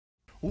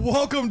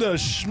Welcome to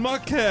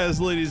Schmuckast,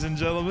 ladies and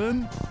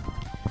gentlemen.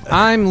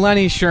 I'm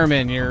Lenny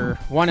Sherman, your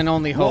one and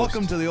only host.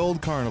 Welcome to the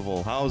old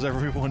carnival. How's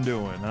everyone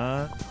doing,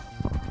 huh?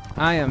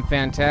 I am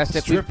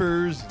fantastic.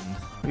 Strippers.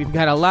 We've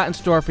got a lot in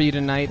store for you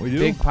tonight. We do?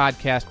 Big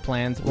podcast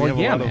plans. Well,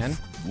 yeah, man.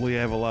 We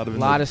have a lot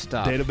of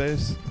stuff.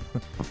 Database.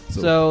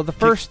 So the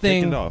first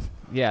thing, kick it off.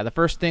 Yeah, the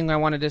first thing I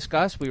want to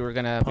discuss, we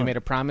made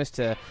a promise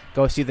to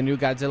go see the new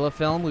Godzilla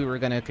film. We were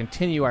gonna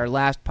continue our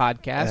last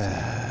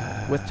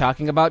podcast with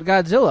talking about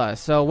Godzilla.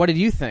 So, what did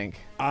you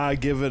think? I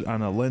give it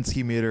on a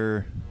Lenski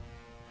meter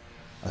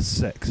a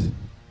 6.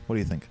 What do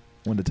you think?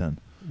 1 to 10.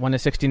 1 to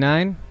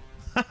 69.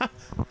 I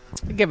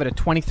give it a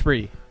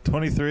 23.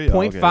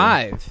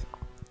 23.5. Okay.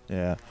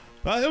 Yeah.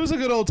 Well, it was a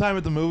good old time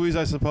at the movies,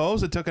 I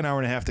suppose. It took an hour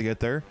and a half to get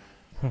there.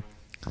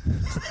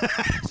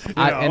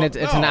 And it's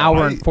an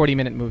hour and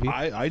 40-minute movie.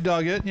 I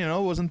dug it.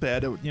 It wasn't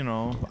bad.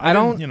 I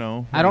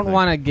don't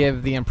want to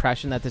give the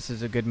impression that this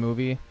is a good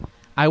movie.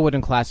 I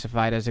wouldn't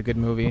classify it as a good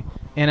movie.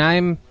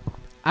 And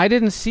I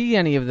didn't see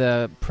any of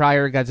the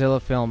prior Godzilla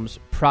films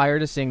prior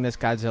to seeing this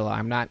Godzilla.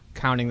 I'm not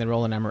counting the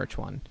Roland Emmerich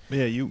one.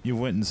 Yeah, you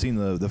went and seen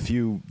the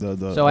few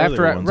the so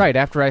ones.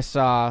 after I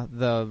saw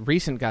the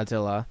recent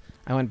Godzilla,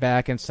 I went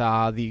back and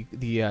saw the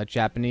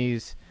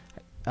Japanese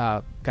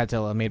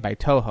Godzilla made by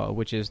Toho,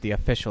 which is the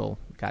official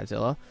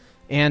Godzilla,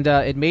 and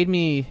it made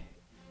me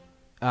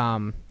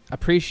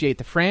appreciate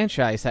the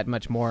franchise that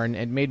much more, and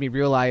it made me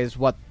realize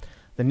what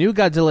the new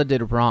Godzilla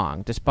did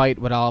wrong, despite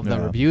what all of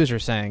the reviews are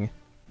saying.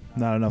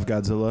 Not enough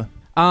Godzilla.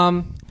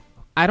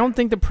 I don't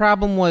think the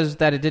problem was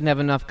that it didn't have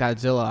enough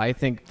Godzilla. I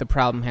think the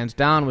problem, hands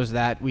down, was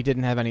that we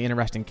didn't have any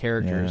interesting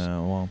characters.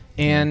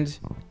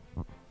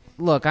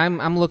 Look,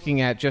 I'm looking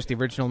at just the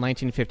original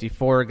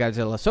 1954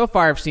 Godzilla. So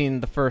far, I've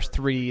seen the first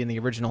 3 in the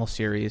original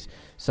series.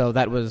 So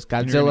that was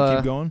Godzilla. You're gonna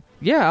keep going?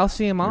 Yeah, I'll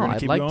see them all.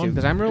 I'd like to,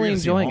 because I'm really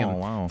enjoying them.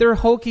 Wow. They're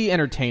hokey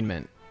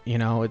entertainment.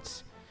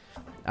 It's.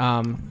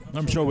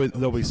 I'm sure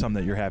there'll be some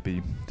that you're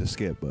happy to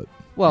skip, but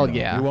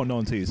yeah, you won't know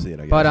until you see it.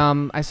 I guess. But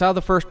I saw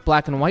the first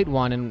black and white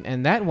one,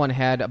 and that one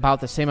had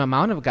about the same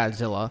amount of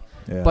Godzilla,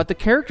 but the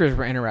characters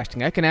were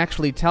interesting. I can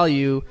actually tell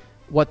you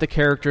what the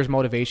characters'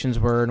 motivations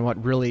were and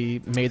what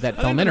really made that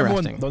film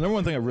interesting. The number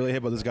one thing I really hate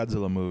about this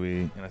Godzilla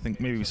movie, and I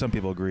think maybe some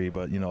people agree,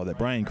 but that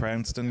Bryan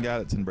Cranston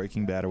got it's in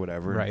Breaking Bad or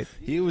whatever. Right.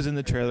 He was in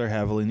the trailer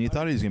heavily, and you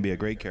thought he was going to be a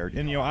great character.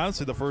 And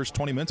honestly, the first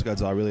 20 minutes of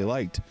Godzilla I really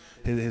liked.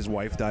 His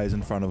wife dies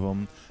in front of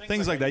him,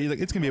 things like that. You're like,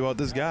 it's going to be about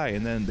this guy,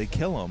 and then they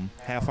kill him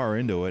half hour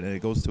into it, and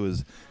it goes to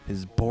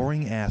his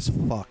boring ass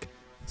fuck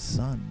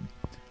son.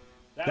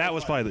 That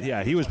was probably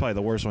he was probably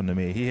the worst one to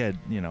me. He had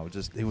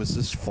it was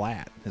just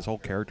flat. His whole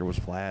character was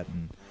flat,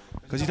 and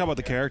because you talk about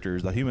the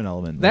characters, the human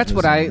element. That's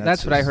what I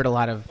heard a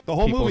lot of the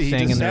whole people movie.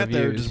 saying He just in sat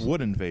there, reviews. just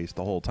wooden faced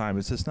the whole time.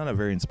 It's just not a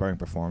very inspiring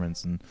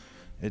performance, and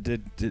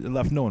it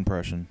left no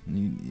impression.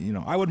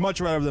 I would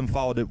much rather them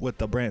followed it with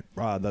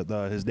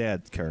his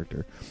dad's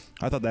character.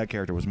 I thought that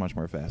character was much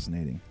more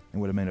fascinating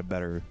and would have made a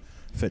better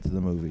fit to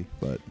the movie.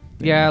 But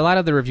a lot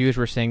of the reviews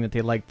were saying that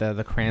they liked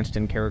the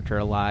Cranston character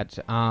a lot.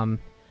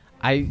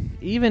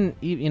 Even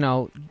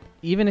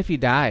if he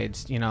died,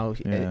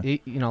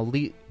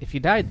 if he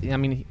died, I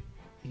mean,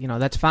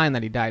 that's fine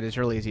that he died as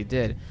early as he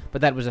did. But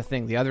that was the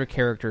thing; the other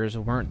characters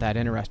weren't that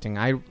interesting.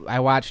 I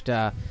watched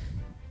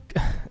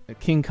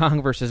King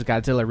Kong versus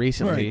Godzilla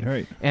recently,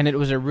 right. And it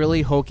was a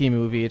really hokey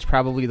movie. It's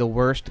probably the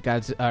worst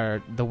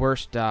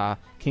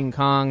King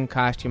Kong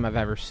costume I've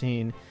ever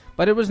seen.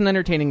 But it was an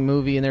entertaining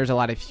movie, and there's a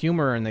lot of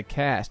humor in the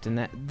cast.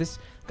 And this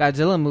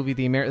Godzilla movie,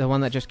 the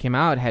one that just came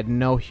out, had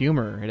no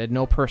humor. It had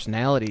no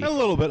personality. A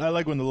little bit. I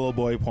like when the little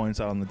boy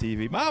points out on the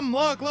TV, "Mom,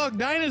 look,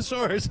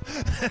 dinosaurs!"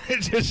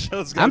 It just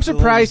shows. I'm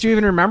surprised you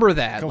even remember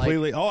that.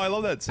 Completely. I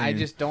love that scene. I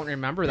just don't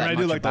remember that much about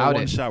it. I do like that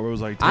one shot where it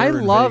was like. I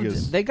loved.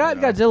 Vegas. They got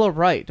Godzilla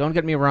right. Don't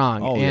get me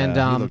wrong. Oh and,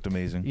 he looked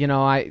amazing.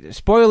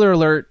 Spoiler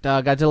alert: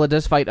 Godzilla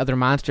does fight other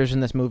monsters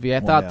in this movie. I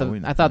thought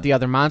the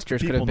other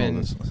monsters could have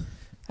been.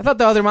 I thought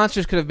the other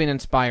monsters could have been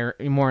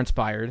more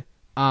inspired.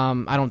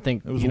 I don't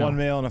think it was one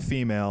male and a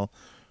female,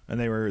 and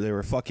they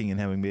were fucking and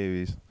having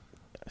babies.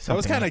 So it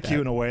was kind of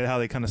cute in a way how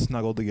they kind of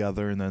snuggled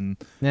together, and then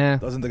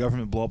doesn't the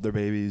government blow up their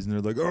babies? And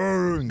they're like,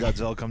 "Oh!" And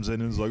Godzilla comes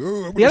in and is like,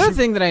 "Oh." The other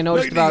thing that I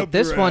noticed about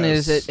this one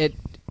is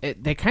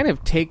they kind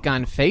of take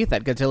on faith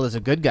that Godzilla is a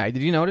good guy.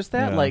 Did you notice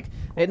that? Yeah. Like,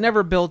 it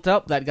never built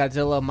up that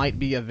Godzilla might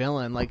be a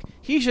villain. Like,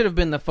 he should have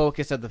been the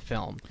focus of the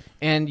film.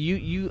 And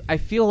I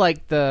feel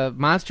like the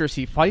monsters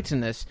he fights in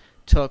this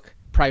took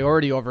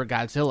priority over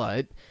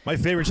Godzilla. My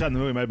favorite shot in the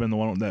movie might have been the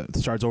one that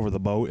starts over the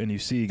boat, and you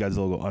see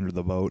Godzilla go under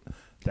the boat.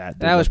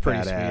 That was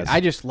pretty sweet. I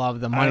just love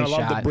the money shot.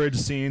 I love the bridge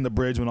scene,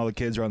 when all the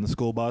kids are on the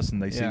school bus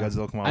and they see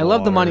Godzilla come out. I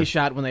love the money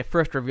shot when they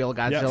first reveal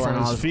Godzilla from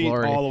in all his his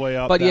glory. all the way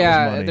up. But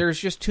there's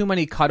just too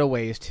many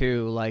cutaways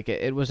too. Like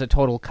it was a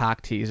total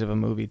cock tease of a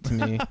movie to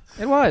me.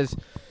 It was.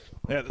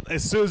 Yeah,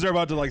 as soon as they're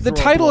about to the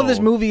title of this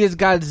movie is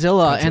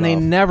Godzilla, and they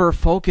never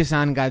focus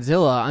on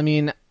Godzilla. I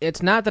mean,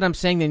 it's not that I'm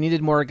saying they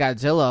needed more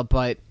Godzilla,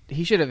 but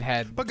have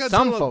had but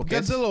some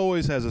focus. Godzilla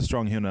always has a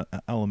strong human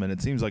element.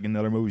 It seems like in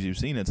other movies you've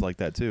seen, it's like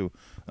that too.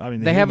 I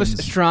mean, they have a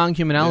strong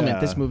human element.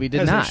 This movie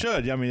did not. It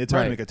should. I mean, it's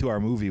hard to make a 2-hour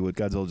movie with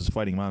Godzilla just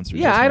fighting monsters.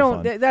 Yeah, that's I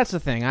don't. Fun. That's the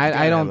thing.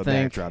 I don't have think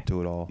a backdrop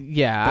to it all.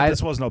 Yeah, but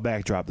this was no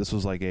backdrop. This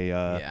was like a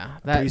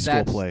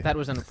preschool play. That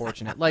was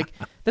unfortunate. Like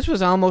this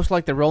was almost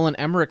like the Roland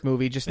Emmerich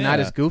movie, just not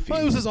as goofy.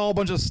 Well, it was just all a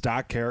bunch of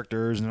stock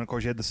characters, and of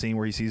course you had the scene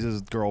where he sees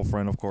his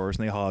girlfriend, of course,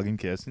 and they hug and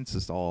kiss. It's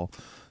just all,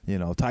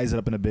 ties it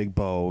up in a big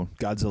bow.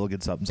 Godzilla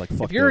gets up and is like,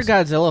 fuck. If you're this. a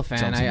Godzilla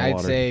fan, I'd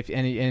water. say,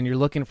 and you're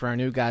looking for a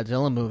new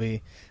Godzilla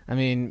movie, I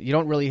mean, you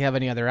don't really have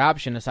any other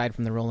option aside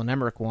from the Roland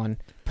Emmerich one.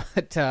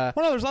 But well,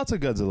 no, there's lots of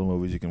Godzilla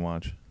movies you can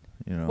watch.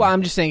 Well,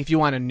 I'm just saying, if you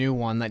want a new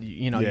one that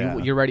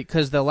you're ready,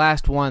 because the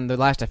last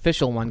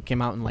official one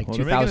came out in like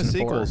 2004. They're making a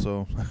sequel,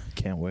 so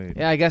can't wait.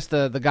 Yeah, I guess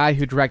the guy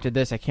who directed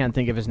this, I can't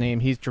think of his name.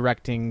 He's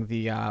directing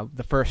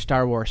the first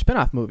Star Wars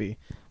spin-off movie,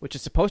 which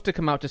is supposed to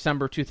come out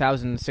December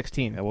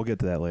 2016. Yeah, we'll get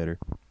to that later.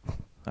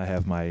 I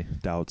have my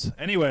doubts.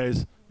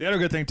 Anyways, the other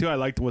good thing too I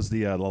liked was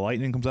the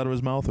lightning comes out of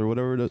his mouth or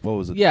whatever it is. What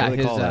was it? Yeah, what do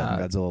they call that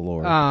in Godzilla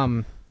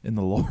lore? In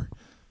the lore.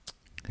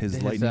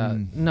 His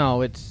lightning.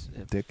 No, it's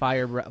dick?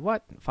 fire breath.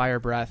 What? Fire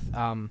breath.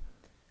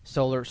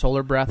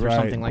 Solar breath or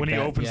something like that. When he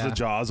opens the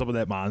jaws up of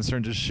that monster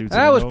and just shoots.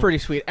 That was pretty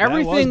sweet.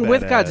 Everything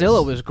with badass.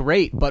 Godzilla was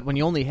great, but when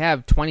you only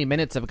have 20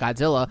 minutes of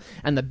Godzilla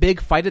and the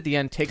big fight at the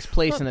end takes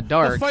place in the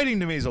dark. The fighting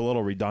to me is a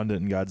little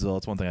redundant in Godzilla.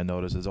 It's one thing I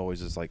noticed. It's always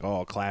just like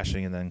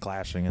clashing and then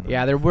clashing. And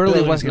yeah, there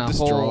really wasn't a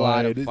whole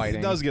lot of fighting.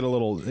 It does get a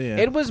little. Yeah.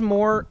 It was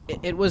more.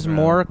 It was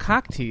more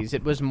cock tease.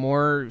 It was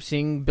more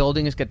seeing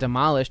buildings get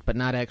demolished, but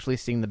not actually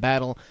seeing the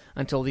battle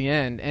until the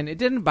end. And it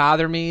didn't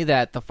bother me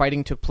that the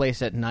fighting took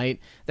place at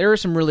night. There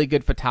was some really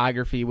good photography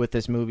with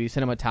this movie,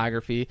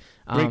 cinematography.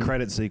 Great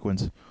credit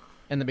sequence.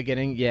 In the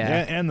beginning,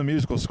 yeah. And the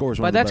musical score is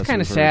one but of the that's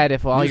kind of sad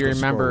if all you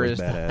remember is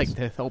like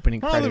the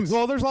opening credits.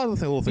 Well, there's a lot of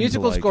little things.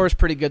 Musical score is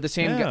pretty good. The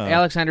same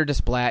Alexander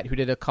Desplat, who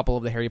did a couple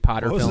of the Harry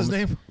Potter films. What was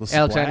his name?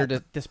 Alexander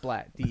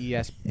Desplat.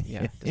 D-E-S.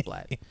 Yeah,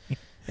 Desplat.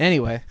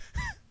 Anyway.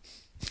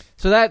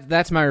 So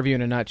that's my review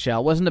in a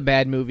nutshell. It wasn't a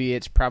bad movie.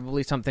 It's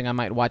probably something I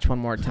might watch one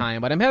more time.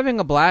 But I'm having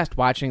a blast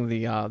watching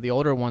the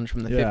older ones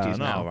from the 50s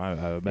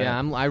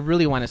now. I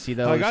really want to see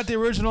those. I got the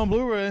original on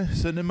Blu-ray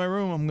sitting in my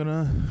room. I'm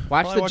gonna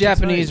watch the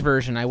Japanese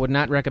version. I would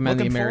not recommend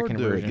the American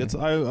version.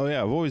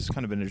 I've always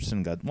kind of been interested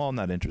in God. Well,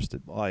 not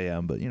interested. Well, I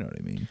am, but you know what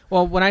I mean.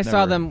 Well, when I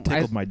saw them,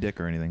 tickled my dick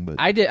or anything. But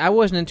I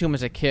wasn't into them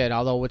as a kid.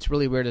 Although what's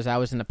really weird is I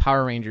was into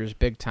Power Rangers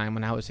big time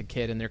when I was a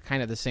kid, and they're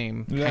kind of the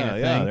same kind of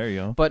thing. Yeah, there you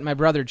go. But my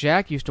brother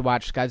Jack used to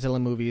watch Godzilla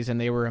movies, and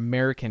they were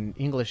American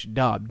English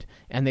dubbed,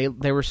 and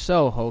they were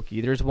so hokey.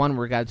 There's one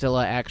where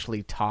Godzilla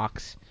actually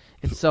talks.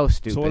 It's so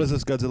stupid. So what does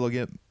this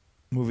Godzilla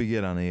movie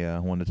get on a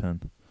 1 to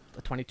 10?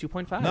 A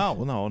 22.5.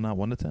 No, not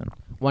 1 to 10.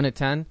 1 to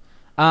 10.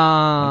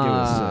 I'll give it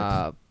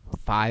a 6.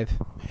 5.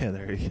 Yeah,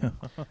 there you go.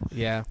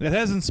 Yeah, it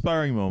has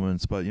inspiring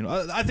moments, but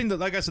I think that,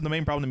 like I said, the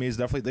main problem to me is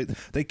definitely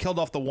they killed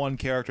off the one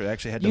character that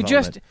actually had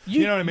development.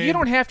 You know what I mean? You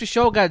don't have to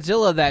show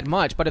Godzilla that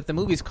much, but if the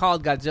movie's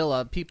called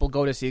Godzilla, people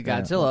go to see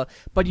Godzilla. Yeah.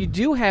 But you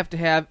do have to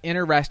have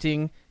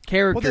interesting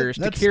characters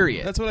to carry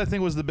it. That's what I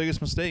think was the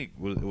biggest mistake.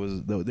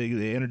 Was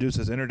they introduced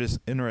this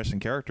interesting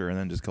character and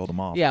then just killed him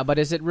off. Yeah, but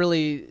is it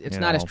really? It's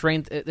not a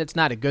strength. It's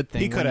not a good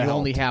thing. When you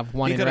only have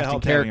one interesting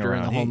character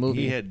in the whole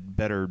movie. He had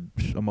better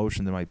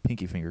emotion than my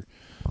pinky finger.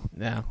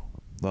 Yeah.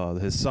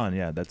 His son,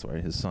 that's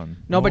right, his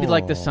son. Nobody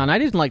liked the son. I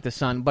didn't like the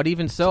son, but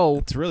even so,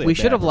 it's really we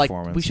should have liked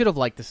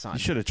the son. You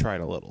should have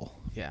tried a little.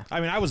 Yeah.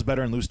 I mean, I was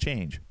better in Loose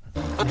Change.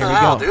 What the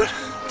hell, dude?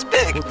 It's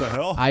big. What the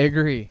hell? I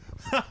agree.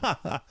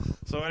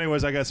 So,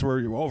 anyways, I guess we're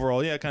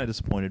overall, kind of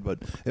disappointed, but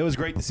it was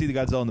great to see the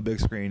Godzilla on the big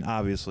screen.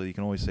 Obviously, you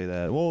can always say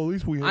that. Well, at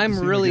least we. I'm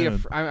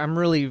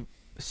really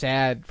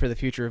sad for the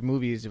future of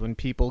movies when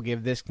people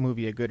give this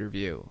movie a good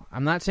review.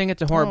 I'm not saying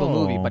it's a horrible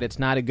movie, but it's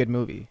not a good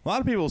movie. A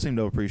lot of people seem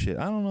to appreciate it.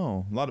 I don't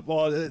know.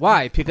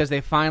 Why? Because they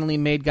finally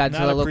made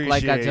Godzilla look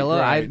like Godzilla?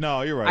 Right.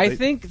 No, you're right. I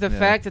think the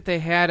fact that they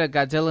had a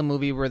Godzilla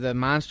movie where the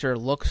monster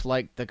looks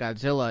like the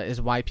Godzilla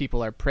is why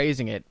people are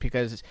praising it,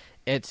 because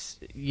it's,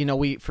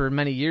 for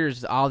many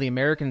years, all the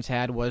Americans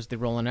had was the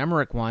Roland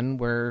Emmerich one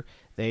where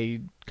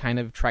they kind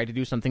of tried to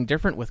do something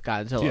different with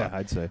Godzilla. Yeah,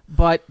 I'd say.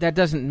 But that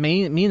doesn't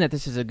mean that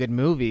this is a good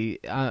movie.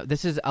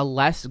 This is a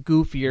less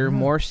goofier,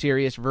 more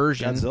serious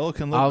version Godzilla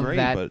can look of great,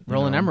 that but,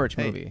 Roland Emmerich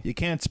movie. You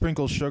can't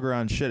sprinkle sugar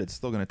on shit. It's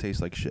still going to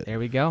taste like shit. There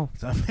we go.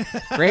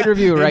 Great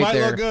review right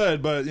there. It might look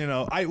good, but,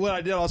 what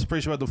I did also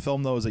appreciate about the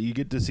film, though, is that you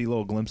get to see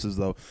little glimpses,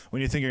 though.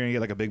 When you think you're going to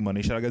get, like, a big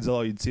money shot of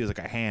Godzilla, you'd see it as, like,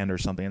 a hand or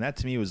something. And that,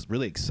 to me, was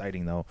really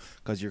exciting, though,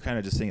 because you're kind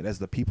of just seeing it as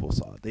the people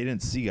saw it. They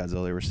didn't see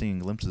Godzilla. They were seeing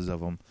glimpses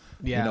of him.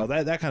 Yeah.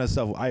 That kind of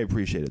stuff, I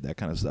appreciated that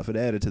kind of stuff. It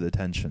added to the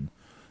tension,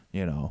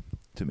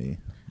 to me.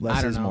 Less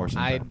I don't is know. more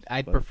sometimes.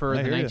 I'd But prefer I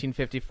the hear ya.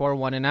 1954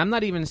 one, and I'm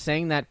not even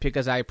saying that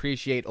because I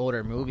appreciate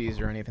older movies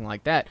or anything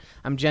like that.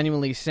 I'm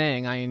genuinely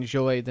saying I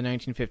enjoy the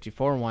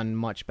 1954 one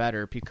much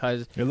better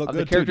because It looked of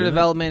the good, too, character didn't it?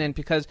 development and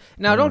because...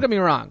 Now, don't get me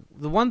wrong.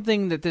 The one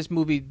thing that this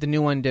movie, the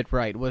new one, did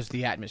right was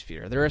the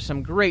atmosphere. There are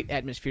some great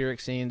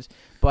atmospheric scenes,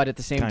 but at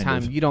the same Kind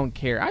time, of. you don't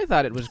care. I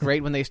thought it was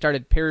great when they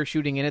started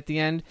parachuting in at the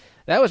end.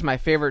 That was my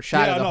favorite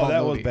shot Yeah, of the no, whole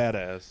that movie.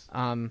 was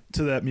badass.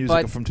 To that music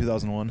but- from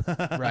 2001.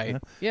 Right.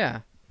 Yeah.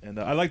 And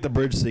I like the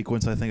bridge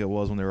sequence, I think it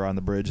was, when they were on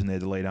the bridge and they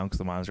had to lay down because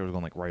the monster was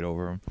going like right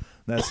over them.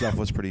 That stuff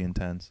was pretty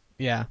intense.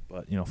 Yeah.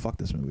 But, fuck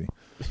this movie.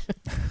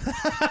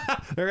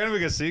 They're going to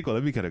make a sequel.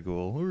 That'd be kind of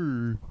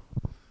cool.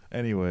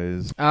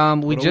 Anyways.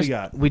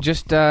 We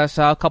just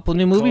saw a couple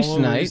new movies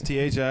tonight.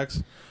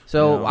 THX.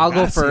 So I'll go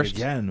gotta see it first.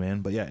 again,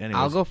 man. But yeah,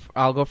 anyways.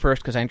 I'll go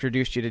first because I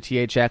introduced you to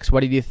THX.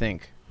 What did you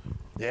think?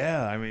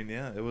 Yeah, I mean,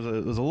 it was a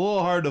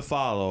little hard to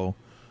follow.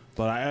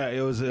 But he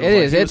was feeling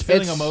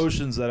It's-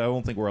 emotions that I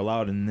don't think were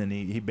allowed, and then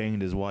he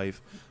banged his wife.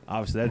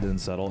 Obviously, that didn't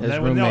settle. And His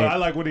then roommate. I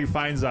like when he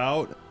finds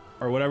out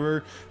or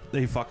whatever,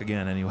 they fuck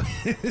again anyway.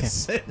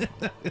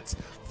 It's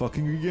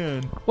fucking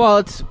again.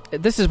 Well,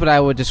 this is what I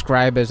would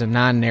describe as a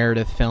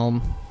non-narrative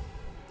film.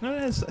 No, it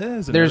has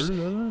a There's-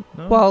 murder, doesn't it?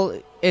 No?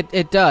 Well,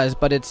 it does,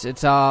 but it's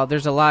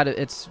there's a lot of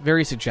it's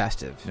very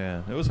suggestive.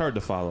 Yeah, it was hard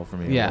to follow for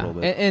me a Yeah,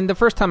 little bit. and the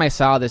first time I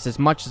saw this, as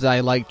much as I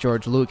like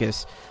George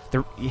Lucas,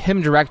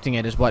 him directing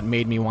it is what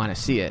made me want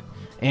to see it.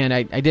 And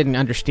I didn't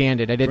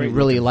understand it. I didn't Great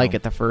really looking like film.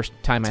 it the first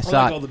time I I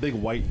saw like it. all the big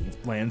white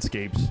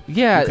landscapes.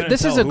 Yeah, You couldn't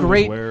this is tell a who was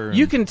great. where and-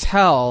 You can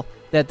tell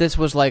that this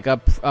was like a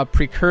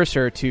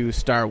precursor to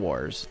Star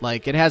Wars.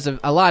 Like it has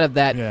a lot of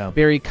that Yeah.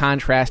 very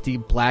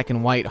contrasty black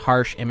and white,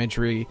 harsh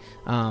imagery.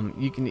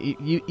 You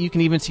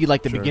can even see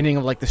like the Sure. beginning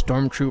of like the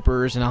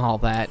stormtroopers and all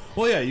that.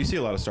 Well, yeah, you see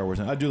a lot of Star Wars.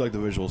 I do like the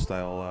visual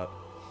style a lot.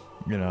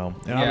 And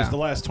Yeah. the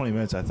last 20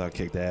 minutes I thought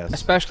kicked ass.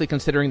 Especially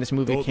considering this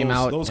movie came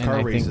out Those in, car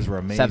I races think, were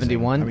amazing.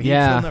 71. I mean, he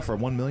Yeah, filmed that for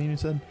 $1 million. You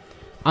said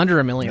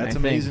under $1 million. that's I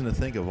think. amazing to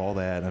think of all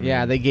that. I mean,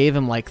 Yeah, they gave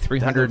him like that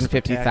looks $350,000.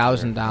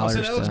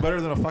 spectacular. That looks better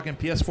than a fucking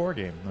PS4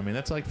 game. I mean,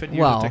 that's like 50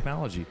 years Well, of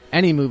technology.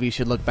 Any movie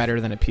should look better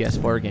than a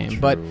PS4 game.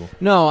 But True.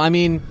 no, I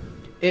mean,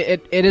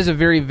 it is a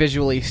very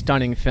visually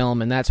stunning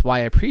film, and that's why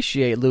I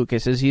appreciate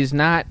Lucas. Is he's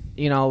not,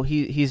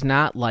 he's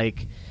not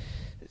like,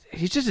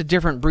 he's just a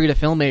different breed of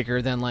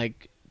filmmaker than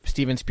like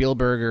Steven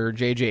Spielberg or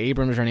J.J.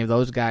 Abrams or any of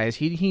those guys.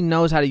 He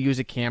knows how to use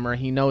a camera.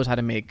 He knows how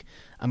to make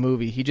a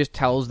movie. He just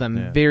tells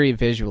them very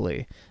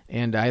visually.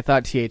 And I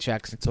thought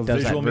THX It's a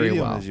does visual that very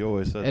medium, well. as you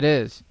always said. It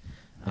is.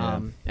 Yeah.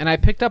 And I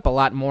picked up a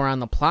lot more on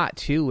the plot,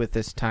 too, with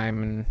this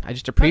time, and I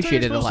just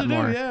appreciated it a lot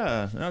more.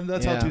 Yeah,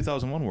 that's how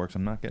 2001 works.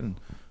 I'm not getting.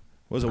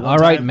 Was it one All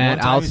right, time, Matt,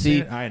 one time I'll you see.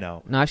 seen it? I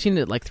know. No, I've seen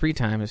it like 3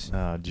 times.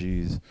 Oh,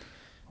 jeez.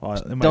 Well,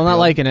 it might Still not be-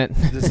 liking it.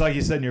 Just like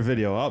you said in your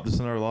video. Oh, just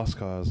another lost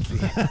cause.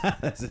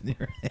 That's in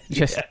your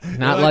Just You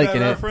not like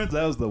liking that it. reference?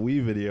 That was the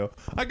Wii video.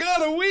 I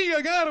got a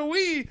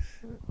Wii.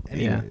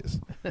 Anyways,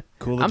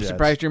 cool. I'm Jets.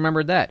 surprised you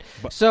remembered that.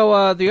 But-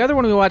 So the other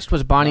one we watched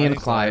was Bonnie and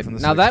Clyde. from the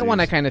Now that one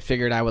 60s. I kind of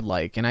figured I would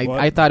like, and What?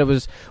 I thought it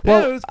was Yeah,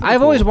 well. it was pretty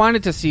I've always cool.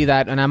 wanted to see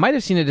that, and I might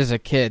have seen it as a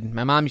kid.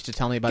 My mom used to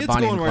tell me about Kids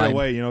Bonnie going and right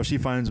Clyde. away. She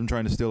finds him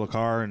trying to steal a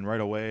car, and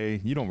right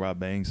away, you don't rob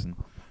banks, and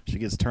she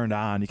gets turned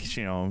on. She's.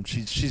 They bored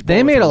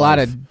with made her a lot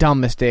life. of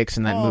dumb mistakes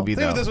in that movie,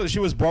 think of though. it this way, she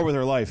was bored with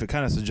her life. It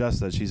kind of suggests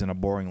that she's in a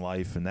boring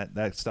life, and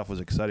that stuff was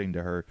exciting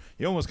to her.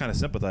 You almost kind of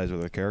sympathize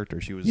with her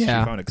character. She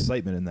found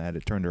excitement in that.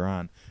 It turned her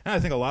on, and I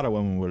think a lot of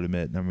women would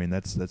admit. I mean,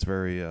 that's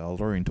very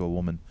alluring to a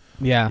woman.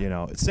 Yeah.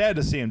 It's sad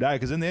to see him die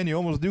because in the end, you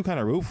almost do kind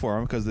of root for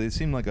him because they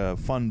seem like a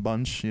fun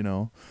bunch. A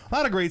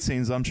lot of great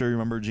scenes. I'm sure you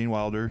remember Gene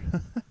Wilder.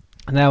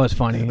 And that was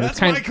funny. That's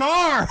it was my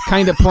car.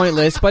 kind of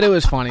pointless, but it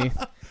was funny.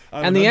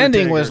 And the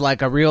ending was Undertaker.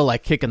 like a real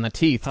kick in the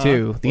teeth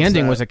too. The What's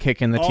ending that? was a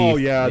kick in the teeth. Oh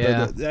yeah,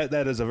 yeah.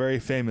 that is a very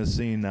famous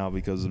scene now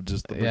because of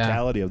just the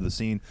brutality of the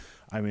scene.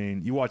 I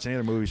mean, you watch any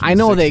other movies. From I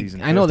know the they 60s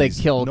and I know they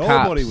 50s, killed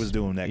cops. Nobody was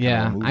doing that. Yeah,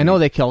 kind of movie. I know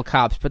they killed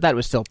cops, but that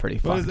was still pretty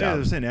But fucked up.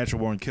 they're saying natural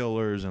born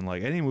killers and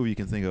like any movie you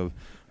can think of.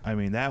 I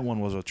mean, that one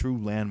was a true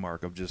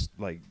landmark of just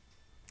like.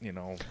 I don't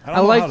know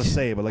how to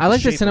say it, but like I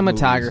like the shape of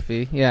movies.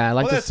 cinematography. Yeah, I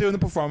like that this. too, and the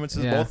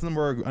performances. Yeah. Both of them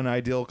were an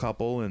ideal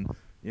couple, and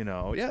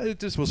it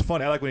just was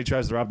funny. I like when he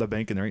tries to rob the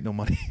bank and there ain't no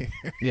money.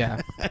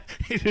 Yeah.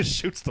 He just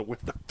shoots the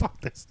window. Fuck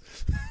this!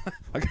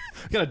 I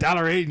got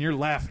 $1.08 and you're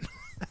laughing.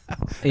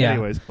 Yeah.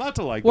 Anyways, lot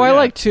to like. Well, but I yeah.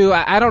 like too.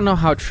 I don't know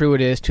how true it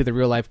is to the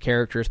real life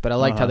characters, but I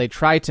liked how Uh-huh. they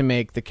tried to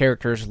make the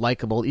characters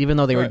likable, even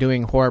though they were Right.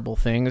 doing horrible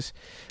things.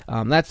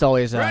 That's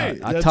always Right. a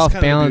That's tough kind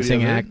of the balancing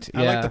beauty of it. act.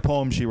 I Yeah. like the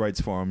poem she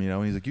writes for him.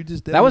 He's like, you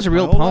just did That was a my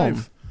real whole poem.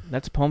 life.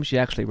 That's a poem she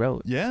actually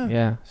wrote. Yeah.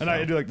 Yeah. And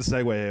I do like the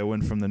segue. It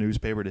went from the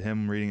newspaper to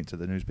him reading it to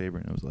the newspaper,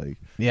 and it was like,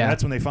 Yeah.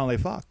 that's when they finally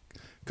fuck.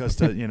 Because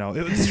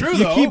it's true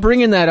You though. keep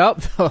bringing that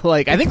up, though.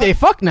 Like, I think they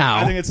fuck now.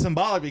 I think it's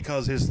symbolic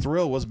because his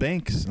thrill was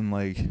banks, and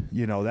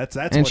that's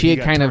and what she he had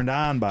got kind turned of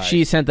on by.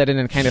 she sent that in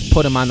and kind of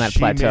put him on that she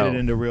plateau. made it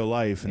into real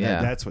life, and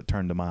Yeah. that's what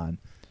turned him on.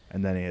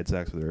 and then he had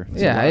sex with her.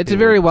 It's a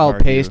very well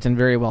paced and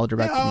very well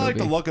directed movie. I like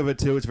the look of it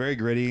too. It's very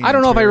gritty. I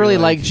don't know if I really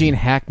like Gene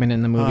Hackman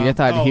in the movie. I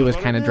thought he was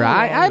kind of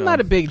dry. I'm not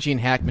a big Gene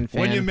Hackman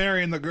fan. When you're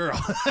marrying the girl.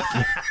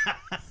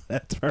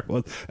 That's where it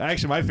was.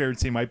 Actually, my favorite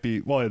scene might be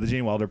the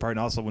Gene Wilder part, and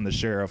also when the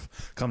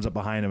sheriff comes up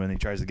behind him and he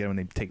tries to get him, and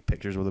they take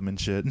pictures with him and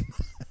shit.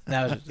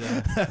 That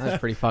was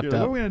pretty fucked up.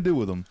 What are we gonna do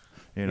with him?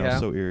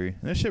 So eerie.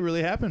 And that shit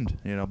really happened.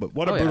 But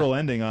what a brutal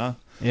ending, huh?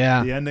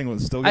 Yeah. The ending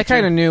was still. I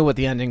kind of knew what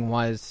the ending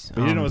was.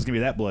 But you didn't know it was gonna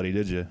be that bloody,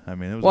 did you? I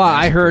mean, it was. Well,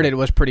 I heard it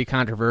was pretty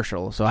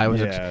controversial, so I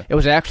was. It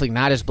was actually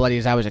not as bloody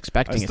as I was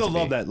expecting. I still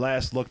love that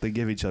last look they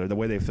give each other. The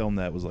way they filmed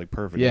that was like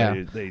perfect.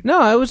 Yeah.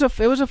 No, it was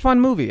a fun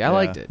movie. I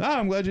liked it. Oh,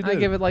 I'm glad you did. I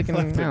give it like an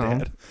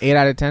 8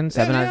 out of 10,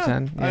 7 out of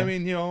 10. Yeah. I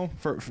mean,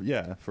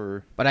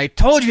 for. But I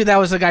told you that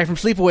was the guy from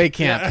Sleepaway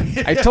Camp.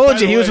 I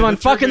told you he was the one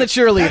fucking the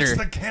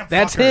cheerleader.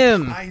 That's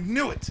him. I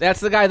knew it.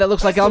 That's the guy that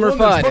looks like Elmer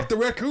Fudd. Fuck the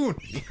raccoon.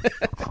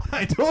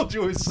 I told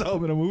you it was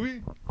Selma in a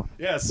movie.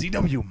 Yeah,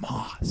 C.W.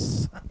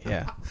 Moss.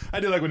 Yeah.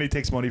 I do like when he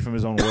takes money from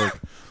his own work.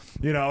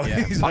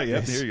 He's like,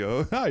 yep, here you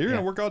go. Oh, you're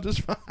going to work out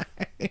just fine.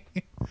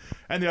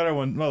 And the other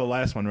one, the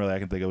last one really I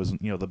can think of was,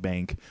 the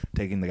bank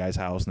taking the guy's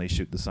house and they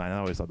shoot the sign. I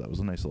always thought that was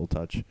a nice little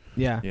touch.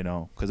 Yeah.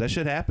 Because that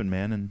shit happened,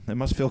 man, and it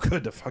must feel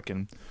good to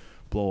fucking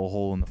blow a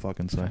hole in the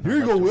fucking sign. Here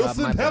you go,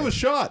 Wilson. Have a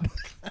shot.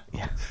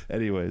 Yeah.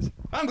 Anyways,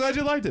 I'm glad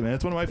you liked it, man.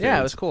 It's one of my favorites. Yeah,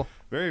 it was cool.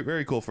 Very,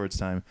 very cool for its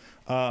time.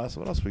 So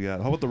what else we got?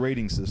 How about the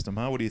rating system,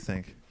 huh? What do you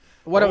think?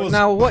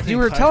 What you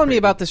were telling me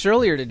about this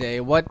earlier today?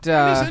 What?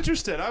 I was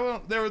interested.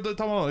 They were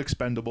talking about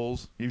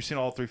Expendables. You've seen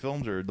all 3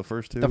 films or the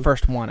first 2? The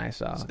first one I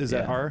saw. Is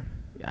that R?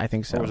 I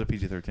think so. Or was it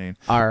PG-13?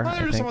 R.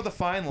 There was some of the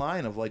fine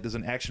line of does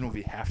an action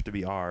movie have to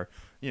be R?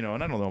 And I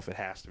don't know if it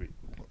has to be,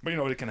 but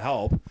it can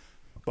help.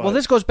 But well,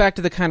 this goes back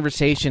to the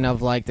conversation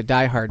of the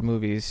Die Hard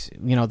movies.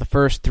 The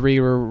first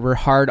 3 were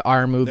hard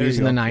R movies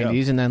in the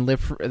 90s, and then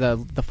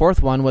the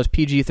fourth one was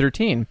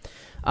PG-13.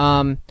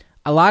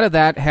 A lot of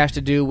that has to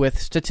do with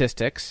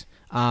statistics.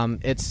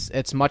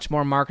 It's much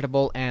more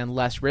marketable and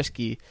less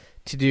risky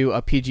to do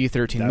a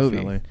PG-13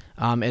 movie.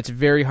 It's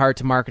very hard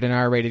to market an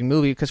R-rated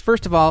movie because,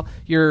 first of all,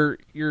 you're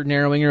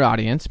narrowing your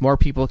audience. More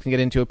people can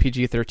get into a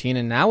PG-13,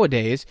 and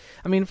nowadays,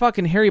 I mean,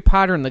 fucking Harry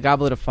Potter and the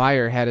Goblet of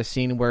Fire had a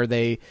scene where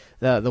the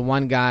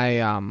one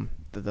guy,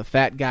 the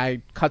fat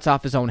guy, cuts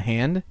off his own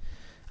hand.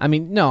 I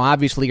mean, no,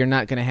 obviously you're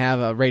not going to have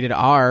a rated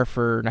R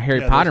for a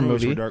Harry Potter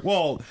movie.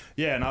 Well,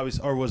 yeah, and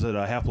obviously, or was it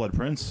a Half-Blood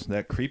Prince?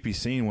 That creepy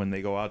scene when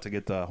they go out to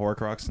get the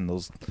Horcrux and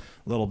those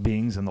little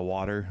beings in the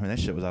water. I mean, that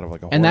shit was out of a horror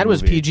movie. And that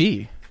was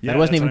PG. Yeah, that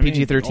wasn't even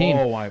PG-13.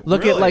 Oh,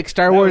 Look really? at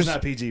Star Wars. That was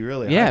not PG,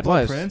 really. Yeah, it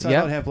was. Prince? I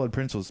thought Half-Blood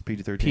Prince was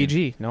PG-13.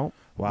 PG, no.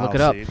 Wow, look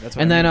it up.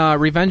 And then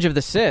Revenge of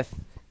the Sith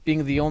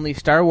being the only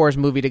Star Wars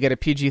movie to get a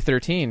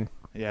PG-13.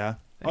 Yeah.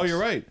 Oh, you're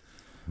right.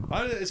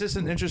 It's just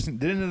an interesting.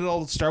 Didn't it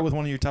all start with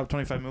one of your top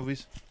 25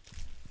 movies?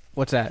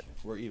 What's that?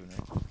 We're even,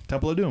 right?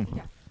 Temple of Doom.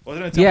 Yeah.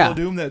 Wasn't it Temple of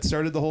Doom that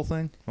started the whole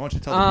thing? I want you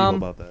to tell the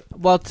people about that.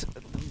 Well,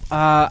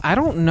 I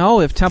don't know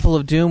if Temple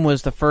of Doom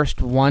was the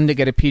first one to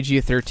get a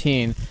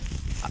PG-13.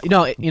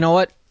 You know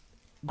what?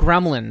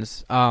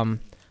 Gremlins.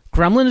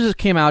 Gremlins just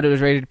came out. It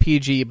was rated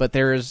PG, but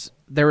there was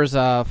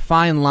a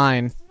fine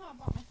line.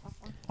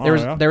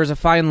 There was a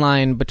fine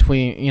line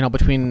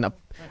between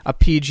a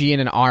PG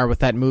and an R with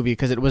that movie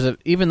because it was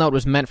even though it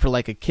was meant for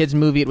a kids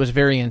movie, it was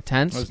very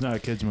intense. Oh, it's not a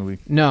kids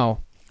movie.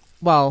 No.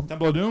 Well,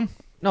 Temple of Doom?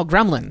 No,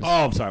 Gremlins.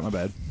 Oh, I'm sorry, my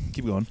bad.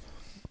 Keep going.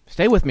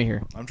 Stay with me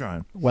here. I'm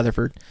trying.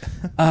 Weatherford.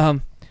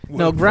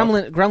 No,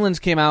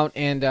 Gremlins came out,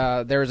 and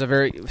there was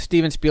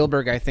Steven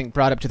Spielberg, I think,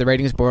 brought up to the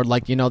ratings board,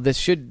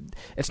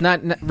 it's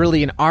not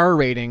really an R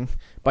rating,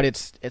 but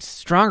it's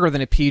stronger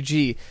than a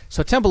PG.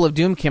 So Temple of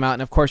Doom came out,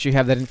 and of course you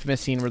have that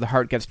infamous scene where the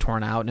heart gets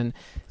torn out, and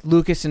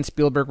Lucas and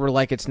Spielberg were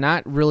like, it's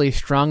not really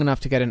strong enough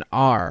to get an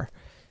R.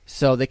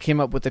 So they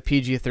came up with the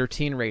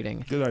PG-13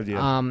 rating. Good idea.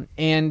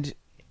 And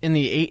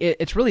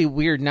it's really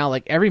weird now.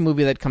 Every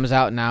movie that comes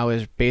out now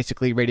is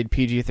basically rated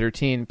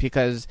PG-13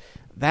 because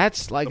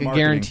that's a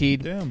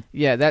guaranteed. Damn.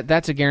 Yeah,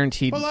 that's a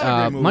guaranteed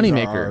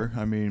moneymaker.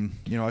 I mean,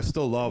 I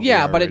still love.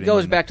 Yeah, but it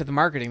goes back to the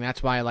marketing.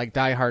 That's why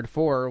Die Hard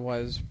 4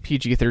 was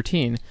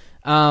PG-13.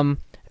 An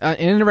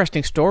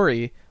interesting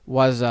story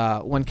was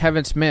when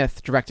Kevin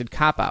Smith directed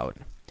Cop Out.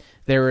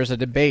 There was a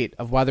debate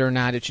of whether or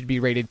not it should be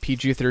rated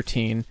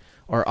PG-13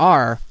 or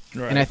R,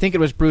 right. And I think it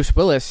was Bruce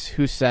Willis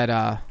who said,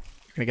 "You're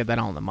gonna get that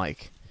on the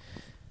mic."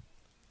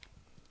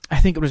 I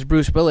think it was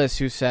Bruce Willis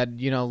who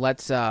said,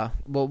 let's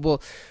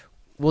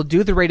we'll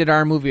do the rated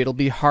R movie. It'll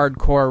be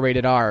hardcore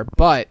rated R,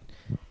 but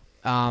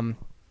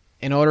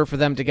in order for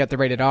them to get the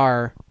rated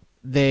R,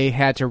 they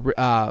had to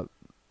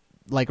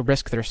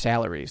risk their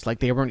salaries.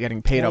 They weren't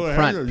getting paid up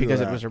front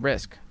because it was a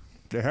risk.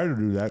 They had to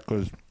do that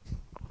because.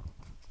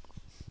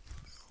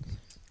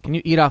 Can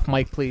you eat off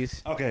mic,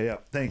 please? Okay, yeah,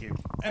 thank you.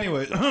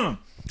 Anyway, I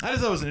just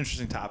thought it was an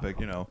interesting topic,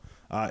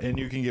 and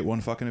you can get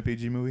one fucking a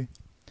PG movie.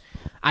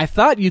 I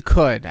thought you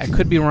could. I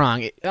could be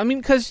wrong. I mean,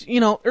 because,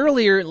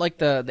 earlier,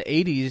 the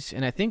 80s,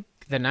 and I think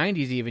the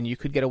 90s even, you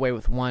could get away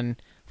with one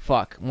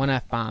fuck, one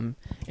F-bomb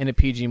in a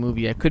PG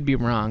movie. I could be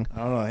wrong. I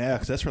don't know. Yeah,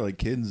 because that's for like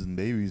kids and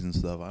babies and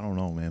stuff. I don't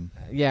know, man.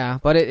 Yeah,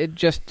 but it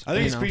just. I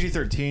think it's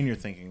PG-13 you're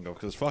thinking though,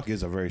 because fuck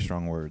is a very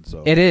strong word.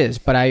 So it is,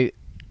 but I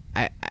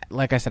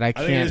like I said, I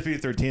can't. I think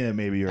it's PG-13 that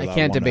maybe you're. I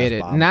can't debate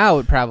it now.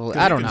 It probably.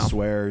 I don't know.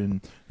 Swear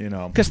and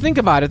Because think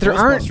about it, there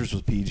aren't. Ghostbusters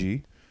was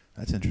PG.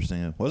 That's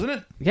interesting, wasn't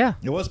it? Yeah,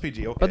 it was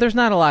PG. Okay, but there's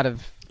not a lot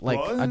of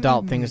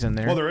adult things in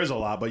there. Well, there is a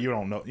lot, but you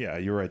don't know. Yeah,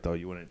 you're right though.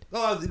 You wouldn't. A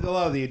lot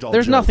of the adult.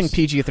 There's jokes. nothing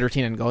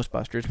PG-13 in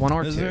Ghostbusters. One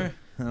or is two. There?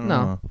 I don't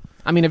no. know.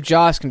 I mean, if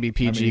Jaws can be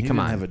PG, he come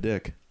on. Didn't have a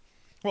dick.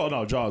 Well,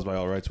 no, Jaws by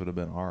all rights would have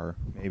been R,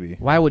 maybe.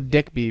 Why would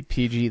Dick be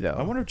PG though?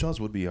 I wonder if Jaws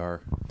would be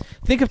R.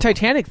 Think of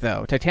Titanic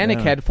though. Titanic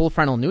had full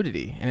frontal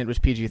nudity, and it was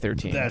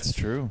PG-13. That's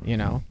true. You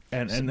know,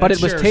 but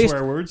it was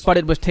swear words. But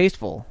it was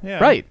tasteful,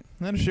 right?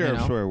 Not a share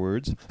of swear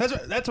words.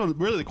 That's what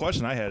really the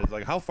question I had is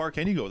like, how far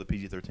can you go with the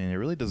PG-13? It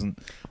really doesn't.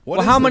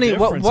 What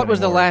was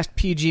the last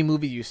PG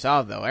movie you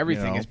saw though?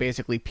 Everything is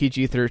basically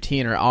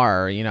PG-13 or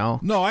R. You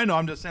know. No, I know.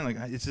 I'm just saying like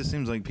it just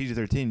seems like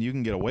PG-13 you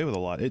can get away with a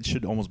lot. It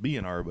should almost be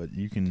an R, but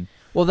you can.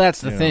 Well,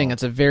 that's the thing.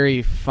 It's a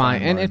very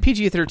fine and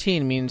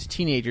PG-13 means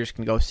teenagers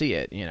can go see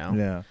it. You know.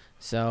 Yeah.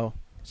 So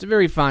it's a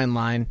very fine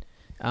line.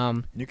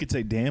 You could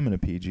say damn in a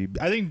PG.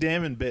 I think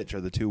damn and bitch are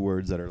the two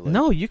words that are.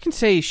 No, you can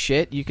say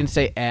shit. You can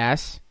say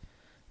ass.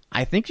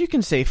 I think you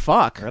can say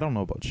fuck. I don't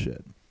know about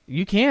shit.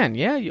 You can,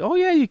 yeah.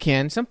 You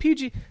can. Some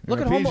PG.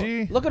 Look at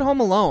Home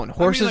Alone.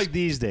 Horses. I mean, like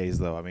these days,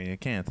 though. I mean, you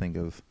can't think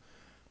of.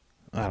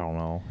 I don't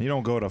know. You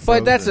don't go to.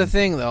 Frozen. But that's the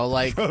thing, though.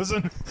 Like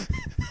Frozen.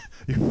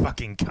 You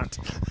fucking cunt.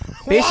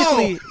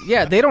 Basically,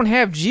 yeah, they don't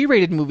have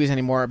G-rated movies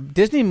anymore.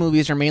 Disney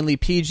movies are mainly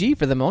PG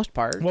for the most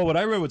part. Well, what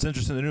I read, what's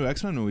interesting, the new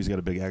X-Men movie's got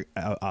a big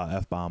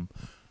F-bomb.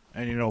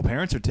 And,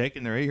 parents are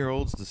taking their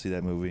 8-year-olds to see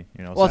that movie.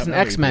 Well, it's an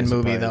X-Men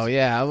movie, though,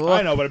 yeah. Well,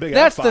 I know, but a big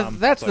F-bomb.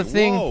 That's the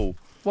thing. Whoa.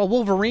 Well,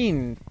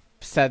 Wolverine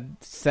said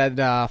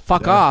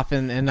fuck off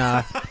in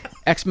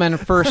X-Men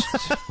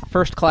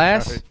First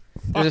Class.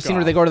 There's a scene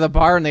where they go to the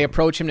bar and they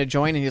approach him to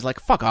join, and he's like,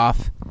 fuck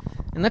off.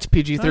 And that's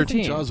PG-13. I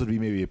think Jaws would be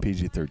maybe a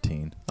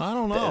PG-13. I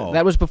don't know.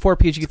 That was before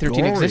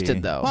PG-13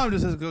 existed, though. Well,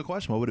 just as a good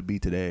question. What would it be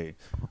today?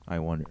 I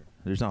wonder.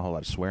 There's not a whole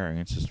lot of swearing.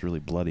 It's just really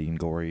bloody and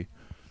gory.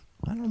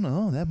 I don't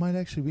know. That might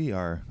actually be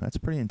R. That's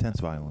pretty intense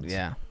violence.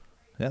 Yeah.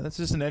 Yeah, that's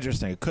just an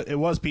interesting. It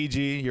was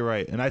PG. You're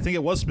right, and I think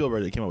it was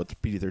Spielberg that came up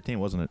with PG-13,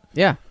 wasn't it?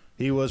 Yeah.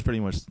 He was pretty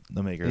much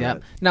the maker. Yeah. Of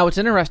it. Now, what's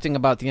interesting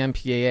about the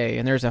MPAA,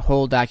 and there's a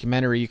whole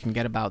documentary you can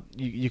get about,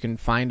 you can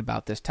find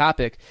about this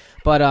topic,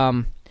 but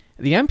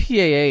the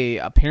MPAA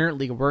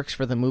apparently works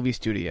for the movie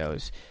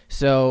studios.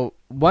 So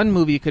one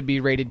movie could be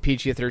rated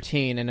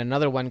PG-13, and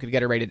another one could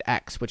get a rated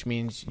X, which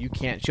means you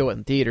can't show it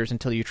in theaters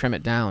until you trim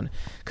it down.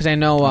 Because I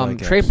know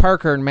Trey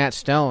Parker and Matt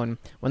Stone,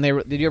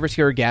 did you ever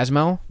see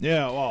Orgasmo?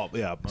 Yeah, well,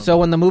 yeah. So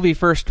when they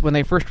first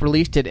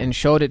released it and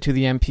showed it to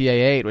the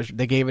MPAA,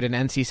 they gave it an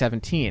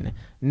NC-17.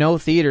 No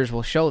theaters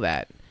will show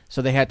that.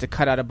 So they had to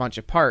cut out a bunch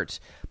of parts.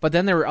 But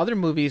then there were other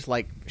movies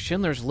like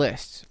Schindler's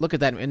List. Look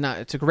at that.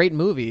 It's a great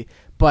movie,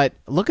 but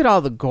look at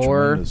all the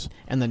gore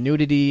and the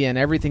nudity and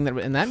everything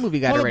and that movie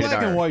got a rated R. The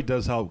black and white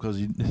does help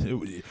because you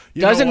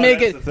doesn't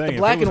make it. The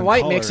black and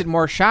white makes it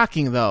more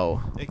shocking,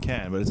 though. It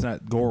can, but it's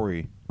not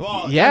gory.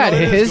 Well, yeah,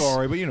 it is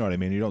gory, but you know what I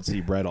mean. You don't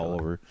see bread all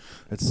over.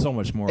 It's so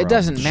much more. It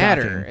doesn't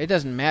matter. Shocking. It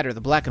doesn't matter.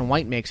 The black and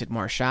white makes it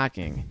more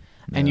shocking,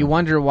 and you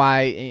wonder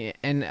why.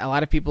 And a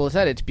lot of people have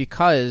said it's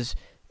because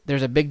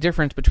there's a big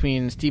difference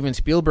between Steven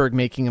Spielberg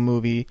making a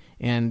movie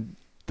and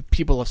the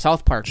people of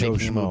South Park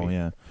making a movie.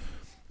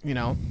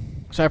 Yeah.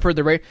 So I've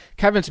heard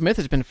Kevin Smith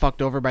has been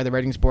fucked over by the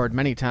ratings board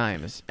many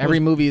times. Every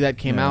movie that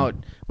came out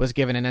was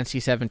given an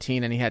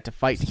NC-17, and he had to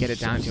fight to get it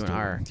down to an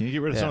R. Can you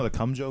get rid of some of the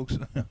cum jokes?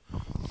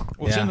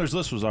 Schindler's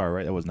List was R,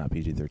 right? That was not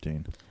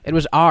PG-13. It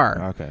was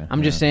R. Okay.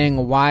 I'm just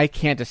saying, why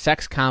can't a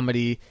sex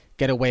comedy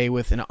get away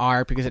with an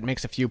R because it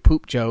makes a few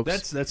poop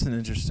jokes? That's an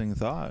interesting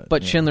thought.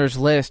 But Schindler's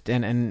List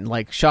and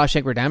like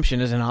Shawshank Redemption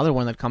is another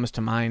one that comes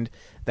to mind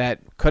that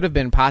could have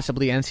been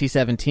possibly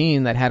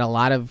NC-17 that had a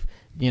lot of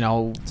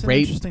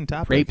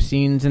rape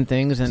scenes and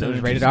things, and it was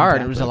rated R,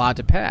 and it was allowed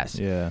to pass.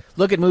 Yeah.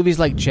 Look at movies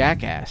like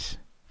Jackass.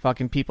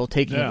 Fucking people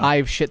taking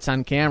live shits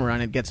on camera,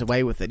 and it gets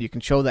away with it. You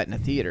can show that in a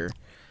theater.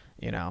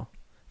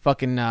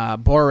 Fucking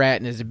Borat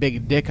and his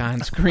big dick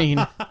on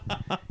screen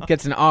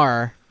gets an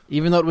R.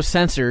 Even though it was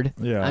censored.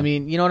 Yeah. I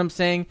mean, you know what I'm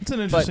saying? It's an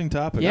interesting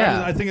topic.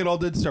 Yeah. I think it all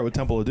did start with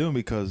Temple of Doom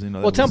because,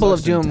 Temple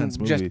of Doom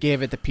just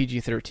gave it the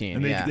PG-13.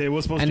 And it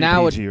was supposed to be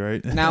PG,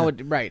 right?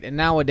 Right. And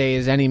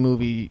nowadays, any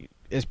movie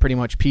is pretty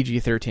much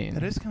PG-13.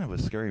 That is kind of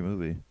a scary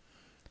movie.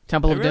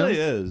 Temple of Doom? It really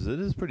is. It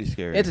is pretty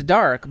scary. It's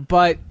dark,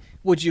 but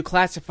would you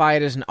classify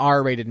it as an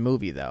R-rated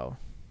movie, though?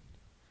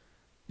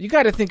 You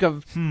got to think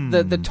of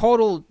the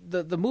total,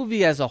 the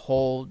movie as a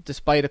whole,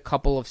 despite a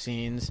couple of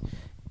scenes.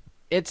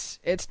 It's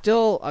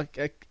still a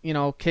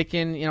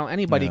kicking.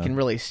 Anybody can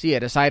really see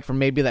it aside from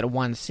maybe that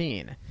one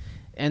scene,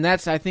 and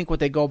that's I think what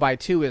they go by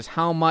too is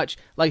how much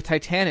like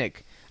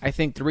Titanic. I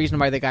think the reason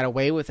why they got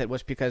away with it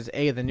was because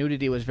A, the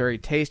nudity was very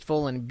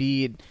tasteful, and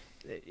B,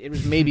 it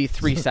was maybe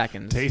 3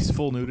 seconds.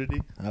 Tasteful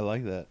nudity. I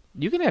like that.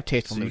 You can have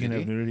tasteful So you nudity. can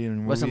have nudity in a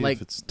movie Wasn't like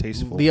if it's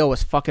tasteful. Leo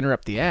was fucking her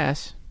up the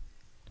ass.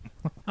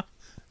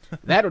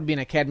 That would be an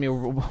Academy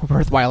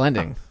worthwhile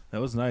ending.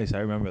 That was nice. I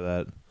remember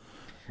that.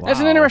 Wow. That's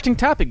an interesting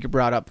topic you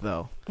brought up,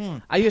 though.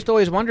 I used to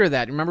always wonder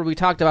that. Remember, we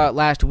talked about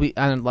last week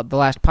on the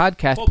last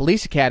podcast,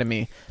 Police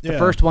Academy. The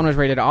first one was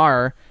rated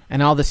R,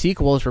 and all the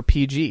sequels were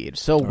PG. It's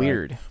so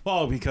weird.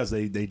 Well, because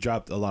they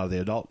dropped a lot of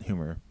the adult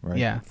humor, right?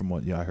 Yeah. From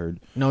what I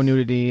heard. No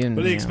nudity.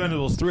 But the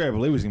Expendables 3, I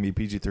believe, was going to be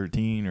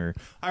PG-13. Or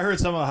I heard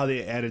some of how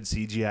they added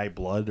CGI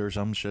blood or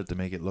some shit to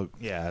make it look...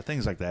 Yeah,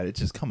 things like that.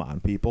 It's just, come on,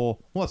 people.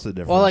 What's the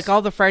difference? Well, like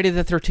all the Friday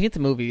the 13th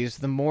movies,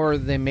 the more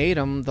they made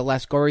them, the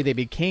less gory they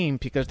became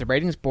because the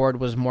ratings board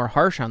was more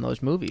harsh on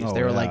those movies.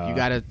 They were like, you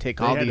got to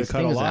take all these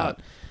things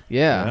out.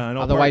 Yeah, I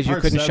know otherwise you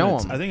couldn't 7, show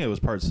them. I think it was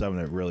part 7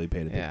 that really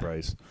paid a big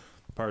price.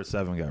 Part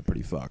 7 got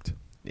pretty fucked.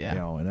 Yeah. You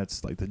know, and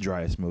that's like the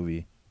driest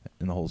movie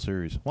in the whole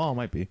series. Well, it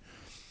might be.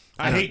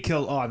 I hate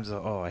kill.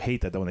 I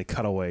hate that when they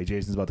cut away.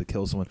 Jason's about to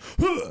kill someone.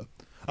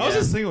 I was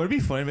just thinking, would it be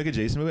funny to make a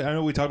Jason movie? I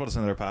know we talked about this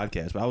in another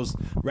podcast, but I was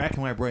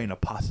racking my brain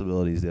of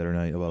possibilities the other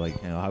night about like,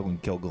 how we can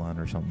kill Glenn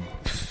or something.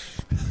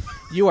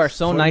 You are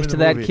so nice to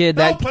that kid.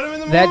 No, put him in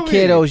the that movie.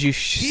 kid owes you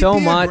so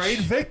much. He'd be a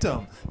great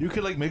victim. You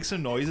could like make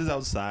some noises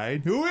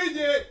outside. Who is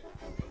it?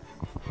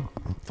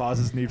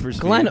 Pauses Need for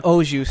Speed. Glenn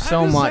owes you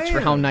so much for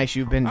how nice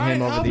you've been to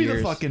him over the years. I'll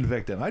be the fucking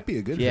victim. I'd be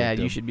a good victim. Yeah,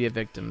 you should be a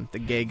victim. The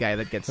gay guy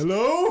that gets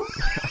Hello?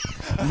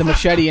 the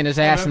machete in his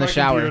ass in the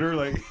shower. Computer,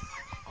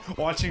 like,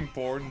 watching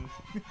porn.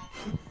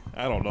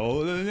 I don't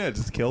know. Yeah,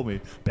 just kill me.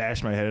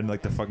 Bash my head in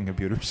like the fucking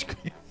computer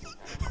screen.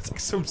 It's like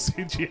some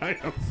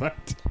CGI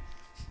effect.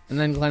 And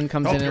then Glenn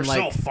comes in and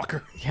like,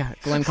 fucker. Yeah,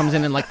 Glenn comes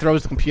in and like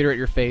throws the computer at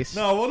your face.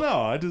 No,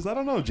 I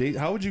don't know.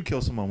 How would you kill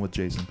someone with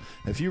Jason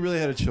if you really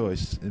had a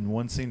choice in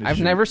one scene to I've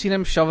shoot? never seen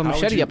him shove a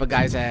machete up a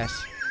guy's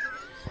ass,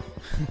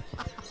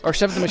 or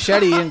shove a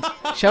machete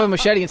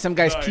in some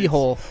guy's pee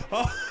hole.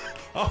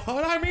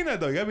 I mean that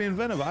though. You gotta be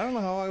inventive. I don't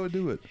know how I would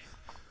do it.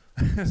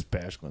 Just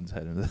bash Glenn's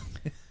head into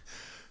the...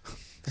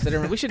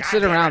 We should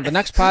sit around the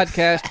next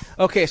podcast.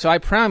 Okay, so I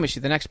promise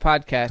you, the next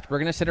podcast we're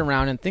gonna sit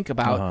around and think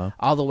about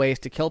all the ways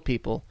to kill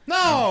people. No,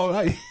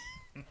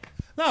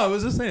 I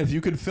was just saying if you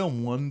could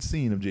film one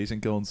scene of Jason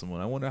killing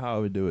someone, I wonder how I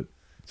would do it.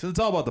 So it's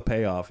all about the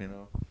payoff, you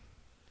know.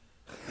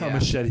 A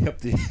machete up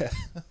the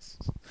ass.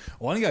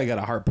 One guy got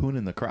a harpoon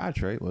in the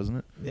crotch, right? Wasn't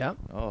it? Yep.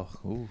 Oh,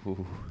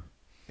 ooh.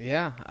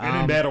 Yeah.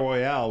 And in Battle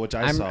Royale, which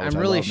I saw, I'm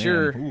really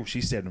sure. Ooh,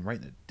 she stabbed him right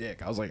in the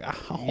dick. I was like,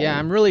 oh. Yeah,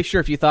 I'm really sure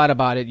if you thought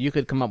about it, you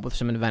could come up with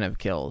some inventive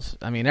kills.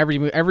 I mean,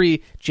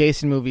 every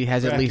Jason movie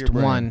has at least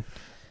one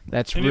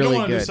that's and really you don't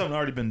want to good. do something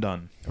already been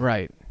done,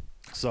 right?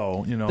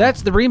 So you know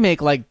that's the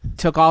remake. Like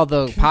took all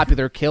the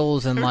popular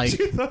kills and like.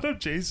 You thought of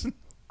Jason?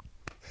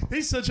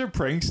 He's such a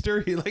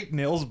prankster. He like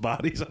nails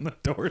bodies on the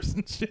doors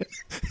and shit.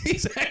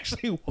 He's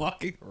actually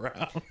walking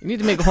around. You need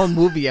to make a whole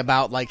movie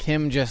about like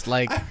him just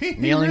like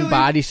nailing really,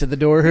 bodies to the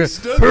door.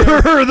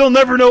 They'll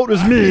never know it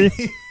was me.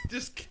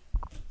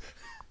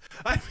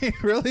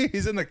 Really?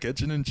 He's in the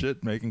kitchen and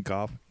shit making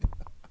coffee.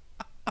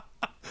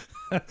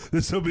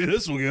 This will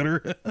get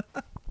her.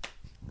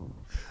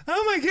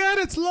 Oh my God,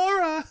 it's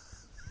Laura.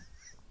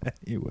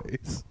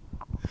 Anyways.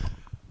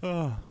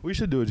 Oh, we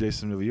should do a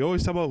Jason movie. You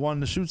always talk about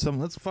wanting to shoot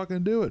something. Let's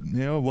fucking do it. You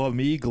know, well,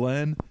 me,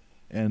 Glenn,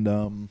 and I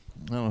don't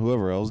know,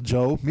 whoever else.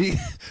 Joe. Me,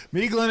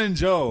 Glenn, and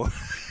Joe.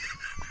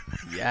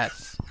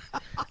 Yes.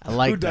 I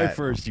like that. Who died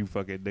first, you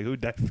fucking nigga? Who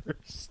died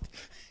first?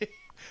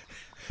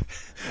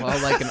 Well,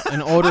 like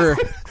an older...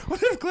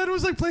 What if Glenn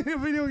was like playing a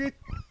video game?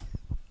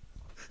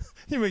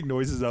 You make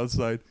noises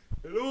outside.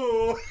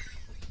 Hello?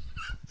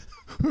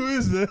 Who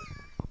is that?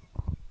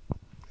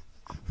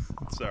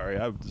 Sorry,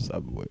 I'm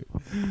away.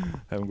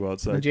 Have him go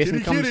outside.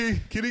 Jason kitty.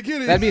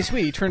 That'd be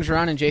sweet. He turns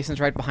around and Jason's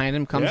right behind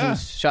him. Comes and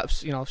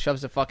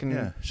shoves the fucking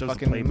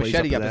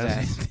machete up his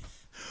ass.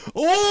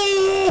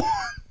 Oh!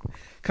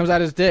 Comes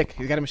out his dick.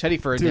 He's got a machete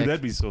for a dick. Dude,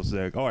 that'd be so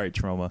sick. All right,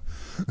 Trauma.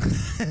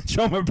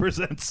 Trauma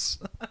presents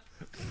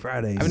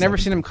Fridays. I've never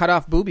seen him cut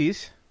off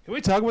boobies. Can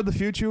we talk about the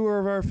future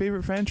of our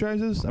favorite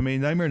franchises? I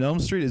mean, Nightmare on Elm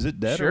Street, is it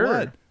dead or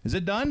what? Is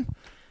it done?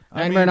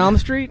 Nightmare on Elm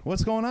Street?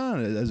 What's going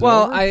on? Is it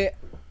well, over?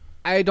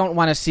 I don't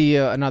want to see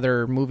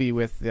another movie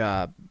with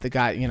the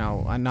guy,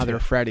 another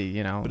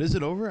Freddy, But is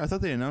it over? I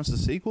thought they announced a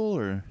sequel,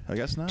 or I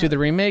guess not. To the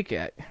remake?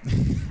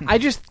 I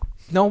just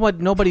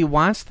nobody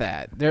wants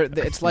that.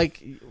 It's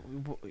like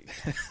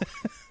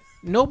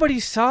nobody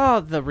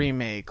saw the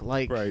remake.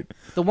 Like right.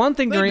 The one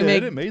thing the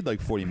remake it made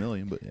like $40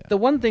 million, but yeah. The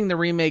one thing the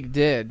remake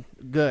did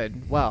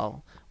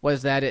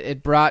was that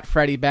it brought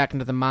Freddy back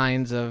into the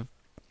minds of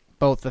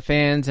both the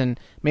fans and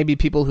maybe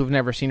people who've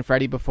never seen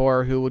Freddy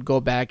before who would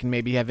go back and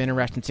maybe have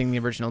interest in seeing the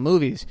original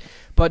movies.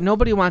 But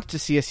nobody wants to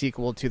see a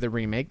sequel to the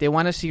remake. They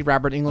want to see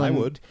Robert Englund. I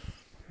would.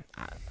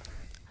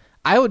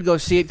 I would go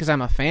see it because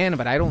I'm a fan,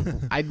 but I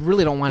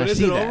really don't want to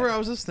see that. Is it over? I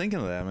was just thinking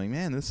of that. I'm like,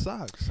 man, this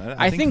sucks.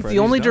 I think the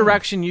only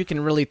direction you can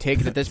really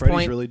take it at this Freddy's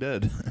point... really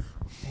dead.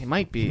 It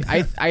might be.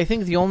 I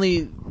think the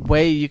only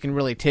way you can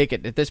really take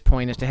it at this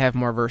point is to have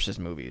more versus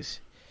movies.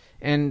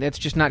 and it's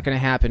just not going to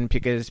happen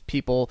because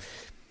people.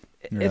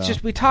 Yeah. It's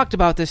just we talked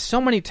about this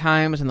so many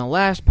times in the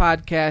last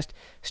podcast.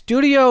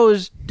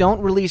 Studios don't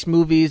release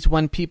movies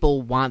when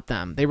people want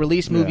them. They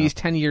release movies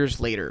 10 years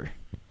later.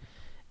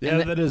 Yeah,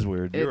 that is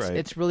weird. You're right.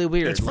 It's really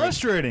weird. It's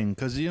frustrating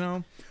because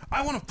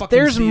I want to fucking.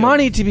 There's see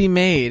money to be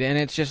made, and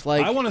it's just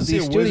like I want to see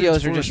these a studios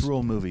Wizard's are First just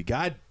Rule movie.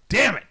 God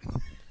damn it!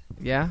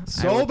 Yeah,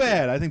 So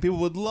bad. I think people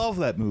would love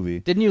that movie.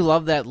 Didn't you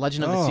love that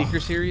Legend of the Seeker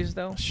series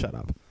though? Shut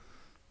up.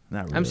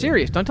 Not really. I'm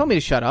serious. Don't tell me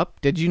to shut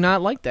up. Did you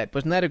not like that?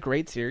 Wasn't that a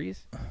great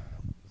series?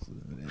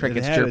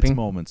 Crickets it had chirping. its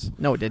moments.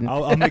 No, it didn't.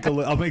 I'll make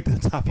the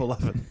top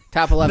 11.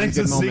 Top 11 Next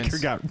good the moments.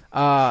 Seeker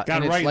got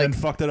and right like, and then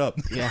fucked it up.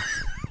 Yeah.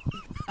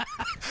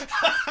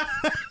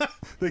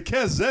 The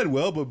cast said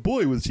well, but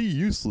boy was he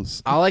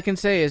useless. All I can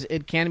say is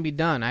it can be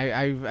done. I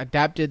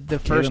adapted the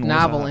first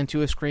novel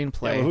into a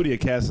screenplay. Yeah, well, who do you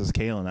cast as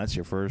Kaylin? That's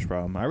your first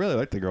problem. I really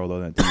like the girl though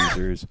in that TV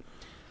series.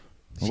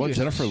 What about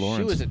Jennifer Lawrence?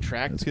 She was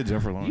attractive. Let's get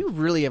Jennifer Lawrence. You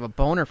really have a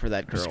boner for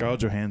that girl. Scarlett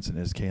Johansson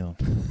is Kaylin.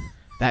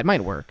 That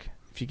might work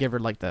if you give her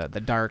like the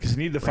dark. Because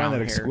you need to find that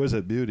hair.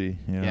 exquisite beauty.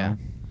 You know? Yeah.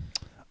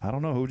 I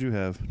don't know. Who'd you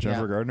have?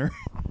 Jennifer Gardner?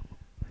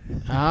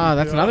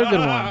 That's another good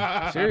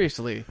one.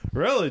 Seriously.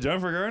 Really?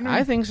 Jennifer Gardner?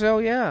 I think so,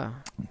 yeah.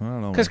 I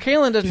don't know. Because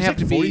Kaylin doesn't She's have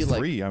to be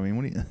 43. I mean,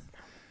 what do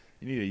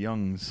you need a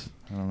youngs.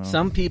 I don't know.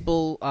 Some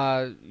people,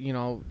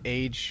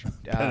 age.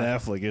 Ben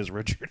Affleck is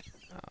Richard.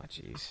 Oh,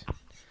 jeez.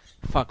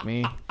 Fuck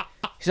me.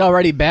 He's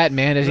already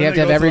Batman. Does he have to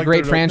have every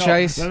great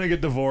franchise? Then they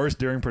get divorced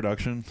during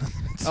production.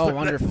 Oh,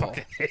 wonderful.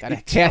 Gotta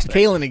cast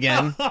Kaylin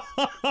again.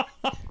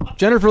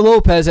 Jennifer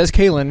Lopez as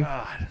Kaylin.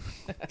 God.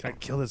 Gotta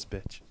kill this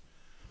bitch.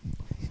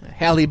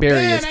 Halle Berry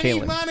as I Kaylin.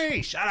 need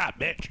money. Shut up,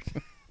 bitch.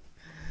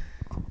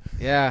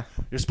 Yeah.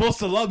 You're supposed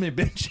to love me,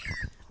 bitch.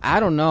 I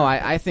don't know.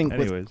 I think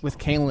Anyways. with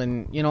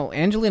Kaylin,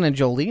 Angelina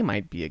Jolie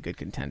might be a good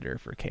contender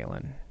for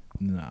Kaylin.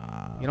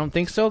 Nah. You don't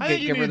think so? I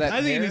think Give her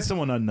that you hair? need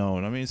someone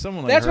unknown. I mean,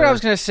 someone like That's her. what I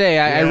was going to say.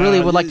 I really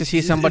would like to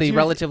see somebody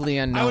relatively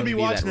unknown. I would be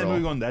watching that that role.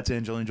 movie going, that's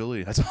Angelina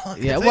Jolie. That's all I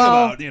can Yeah, think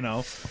well-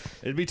 about,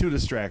 It'd be too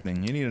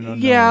distracting. You need an unknown.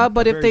 Yeah,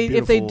 but if very they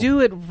beautiful-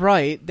 do it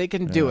right, they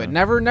can do it.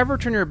 Never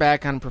turn your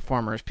back on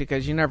performers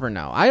because you never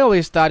know. I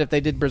always thought if they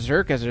did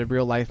Berserk as a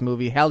real life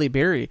movie, Halle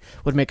Berry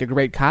would make a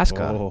great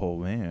Casca. Oh,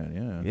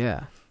 man, yeah.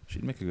 Yeah.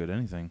 She'd make a good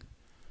anything.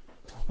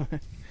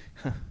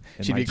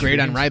 She'd be great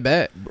on rye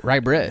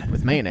bread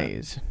with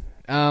mayonnaise.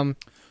 So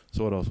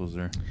what else was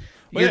there?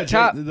 Your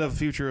top- the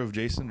future of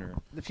Jason, or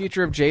The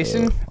future of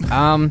Jason.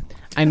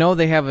 I know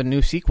they have a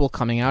new sequel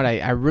coming out.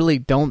 I really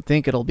don't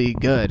think it'll be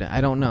good.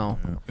 I don't know.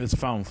 it's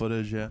found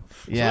footage, yeah.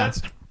 Yeah.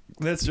 So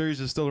that series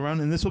is still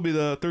around, and this will be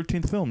the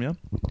 13th film, yeah.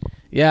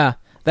 Yeah,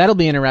 that'll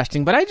be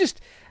interesting. But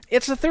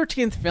it's the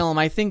 13th film.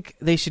 I think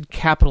they should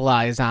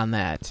capitalize on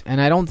that.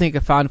 And I don't think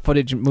a found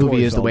footage movie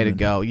Corey is the way to Feldman.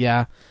 go.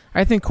 Yeah,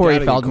 I think Corey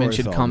Gotta get Feldman Corey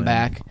should come Feldman.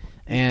 back.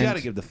 And Got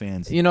to give the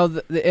fans.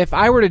 if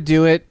I were to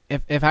do it,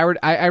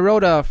 I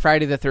wrote a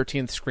Friday the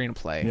 13th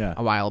screenplay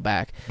a while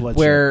back, Bloodshed.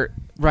 where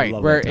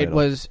that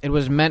it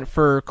was meant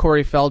for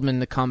Corey Feldman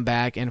to come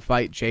back and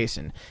fight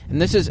Jason.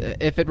 And this is,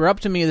 if it were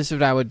up to me, this is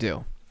what I would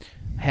do: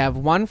 have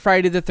one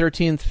Friday the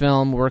 13th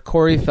film where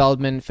Corey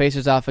Feldman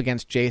faces off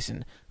against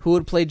Jason. Who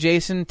would play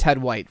Jason?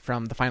 Ted White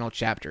from the final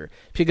chapter,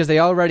 because they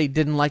already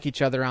didn't like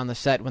each other on the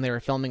set when they were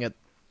filming it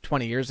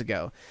 20 years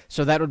ago.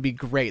 So that would be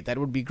great. That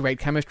would be great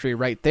chemistry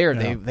right there.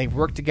 Yeah. They've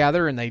worked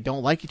together and they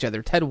don't like each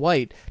other. Ted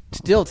White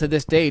still to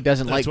this day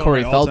doesn't That's like one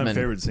Corey of my all-time Feldman.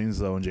 favorite scenes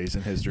though in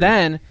Jason history.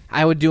 Then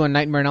I would do a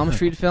Nightmare on Elm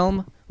Street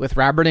film with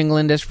Robert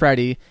Englund as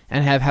Freddy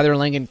and have Heather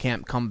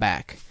Langenkamp come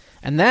back.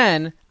 And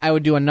then I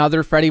would do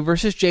another Freddy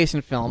versus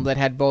Jason film that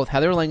had both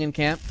Heather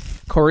Langenkamp,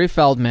 Corey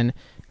Feldman,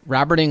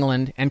 Robert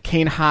Englund, and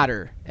Kane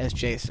Hodder as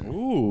Jason.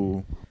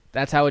 Ooh.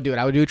 That's how I would do it.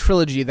 I would do a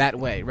trilogy that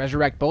way.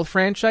 Resurrect both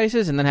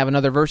franchises and then have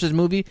another versus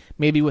movie,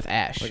 maybe with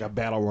Ash. Like a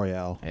battle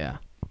royale. Yeah.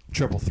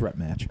 Triple threat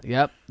match.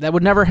 Yep. That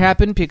would never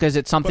happen because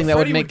it's something that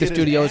would Freddy make the get his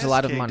studios ass a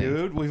lot of kicked, money.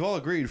 Dude, we've all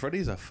agreed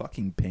Freddy's a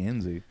fucking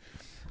pansy.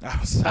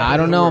 I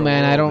don't know,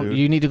 man. I don't. Dude.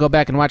 You need to go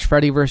back and watch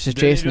Freddy versus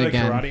Jason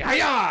again.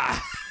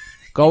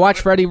 Go watch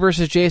Freddy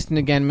versus Jason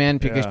again, man,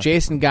 because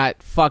Jason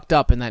got fucked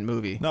up in that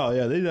movie. No,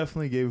 yeah, they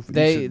definitely gave.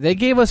 They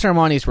gave us our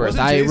money's worth.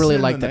 Wasn't I Jason really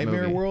in liked the that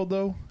Nightmare movie. World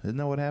though? Isn't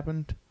that what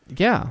happened?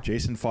 Yeah.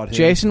 Jason fought him.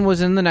 Jason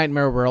was in the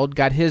Nightmare World,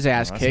 got his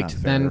ass that's kicked.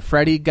 not Then fair.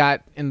 Freddy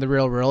got in the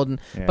real world,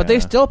 but they Yeah.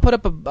 still put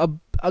up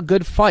a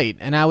good fight,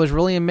 and I was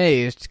really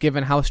amazed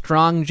given how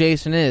strong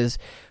Jason is.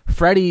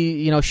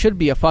 Freddy, should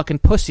be a fucking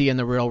pussy in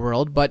the real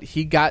world, but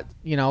he got,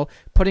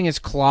 putting his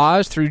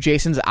claws through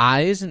Jason's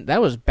eyes, and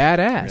that was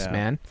badass, Yeah,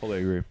 man. Fully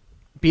agree.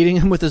 Beating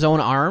him with his own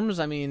arms.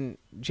 I mean,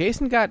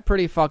 Jason got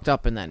pretty fucked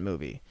up in that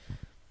movie.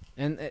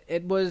 And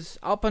it was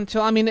up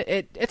until,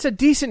 it's a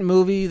decent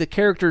movie. The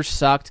characters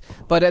sucked,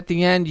 but at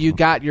the end, you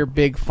got your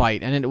big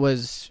fight, and it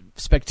was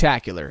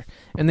spectacular.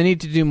 And they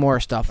need to do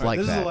more stuff like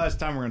this that. This is the last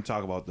time we're going to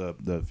talk about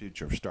the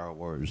future of Star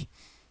Wars.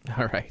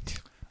 All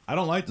right. I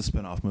don't like the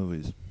spin-off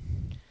movies.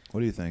 What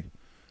do you think?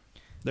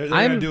 They're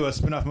going to do a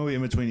spin-off movie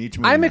in between each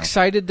movie. I'm now.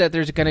 excited that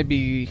there's going to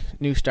be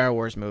new Star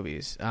Wars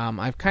movies.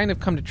 I've kind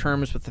of come to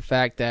terms with the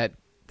fact that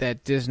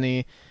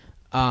Disney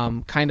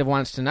kind of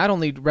wants to not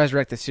only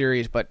resurrect the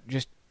series, but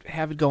just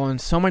have it go in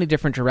so many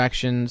different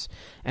directions.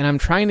 And I'm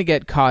trying to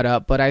get caught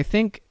up, but I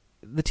think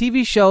the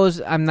TV shows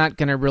I'm not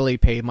going to really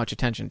pay much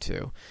attention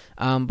to.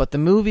 But the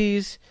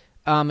movies,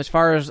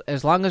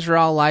 as long as they're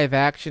all live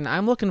action,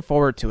 I'm looking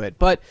forward to it.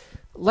 But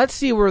let's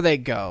see where they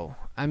go.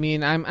 I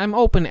mean, I'm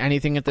open to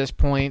anything at this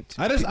point.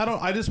 I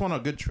just want a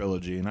good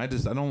trilogy, and I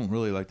don't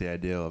really like the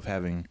idea of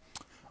having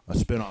a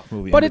spin-off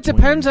movie. But it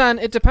depends on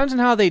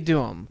how they do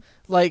them.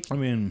 Like, I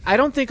mean, I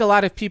don't think a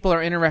lot of people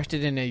are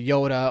interested in a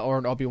Yoda or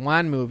an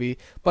Obi-Wan movie,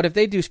 but if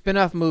they do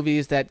spin-off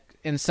movies that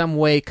in some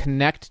way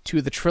connect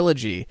to the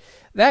trilogy,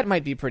 that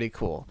might be pretty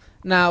cool.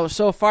 Now,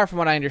 so far from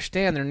what I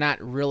understand, they're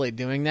not really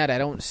doing that. I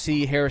don't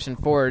see Harrison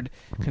Ford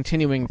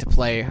continuing to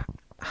play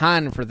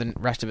Han for the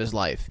rest of his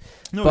life.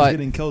 No, but he's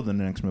getting killed in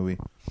the next movie.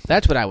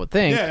 That's what I would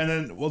think. Yeah, and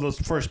then, the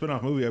first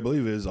spin-off movie, I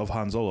believe, is of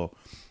Han Solo.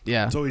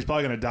 Yeah. So he's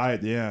probably going to die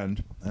at the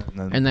end.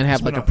 And then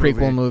have like a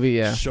prequel movie,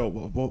 yeah.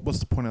 What's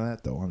the point of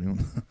that, though? I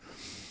mean,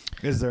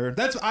 is there?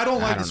 I don't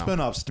like the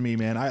spin-offs to me,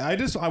 man.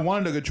 I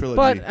wanted a good trilogy.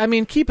 But, I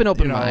mean, keep an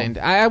open mind.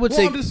 I would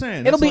say I'm just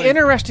saying, it'll be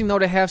interesting, though,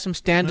 to have some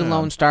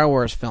standalone Star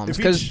Wars films.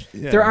 Because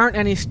there aren't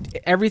any,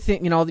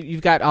 everything,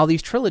 you've got all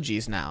these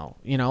trilogies now.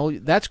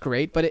 That's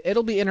great, but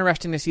it'll be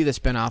interesting to see the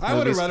spin-off movies. I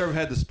would have rather have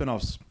had the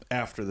spin-offs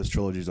after this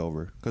trilogy's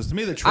over. Because to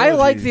me, the trilogy... I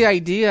like the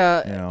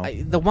idea.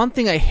 The one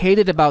thing I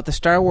hated about the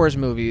Star Wars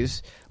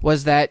movies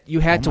was that you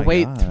had to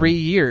wait 3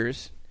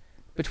 years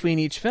between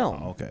each film.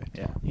 Oh, okay.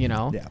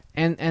 Yeah. Yeah.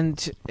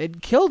 And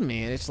it killed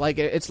me. It's like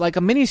a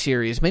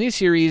miniseries.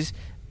 Miniseries,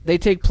 they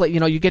take place.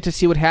 You get to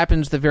see what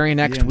happens the very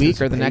next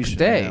week or the next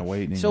day.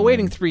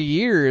 Waiting 3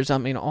 years. I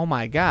mean, oh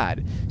my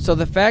God. So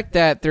the fact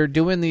that they're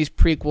doing these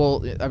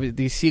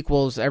these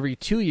sequels every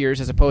 2 years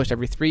as opposed to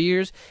every 3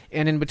 years,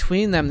 and in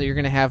between them, that you're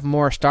going to have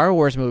more Star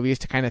Wars movies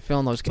to kind of fill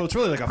in those. So it's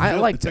really like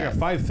it's like a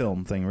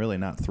 5-film thing, really,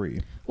 not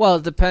 3. Well,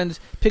 it depends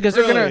because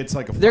it's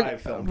like a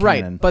 5-film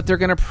right, canon. But they're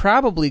going to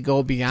probably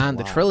go beyond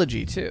the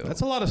trilogy too.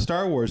 That's a lot of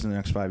Star Wars in the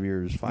next 5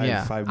 years. Five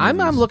movies.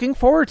 I'm looking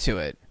forward to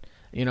it.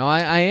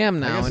 I am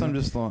now. I guess I'm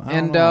just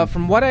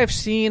from what I've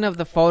seen of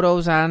the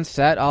photos on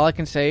set, all I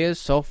can say is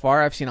so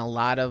far I've seen a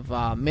lot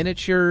of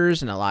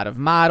miniatures and a lot of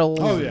models.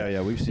 Oh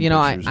yeah, we've seen.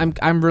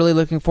 I'm really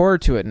looking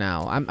forward to it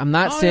now. I'm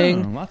not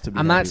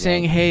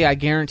saying hey, I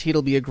guarantee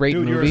it'll be a great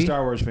movie. You're a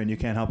Star Wars fan. You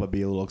can't help but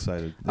be a little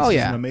excited. This is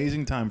an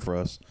amazing time for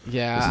us.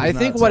 Yeah, I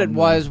think what it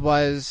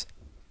was.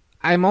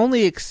 I'm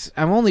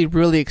only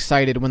really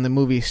excited when the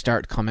movies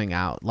start coming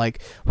out.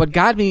 Like, what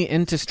got me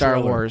into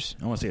Star Wars...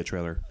 I want to see a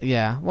trailer.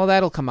 Yeah, well,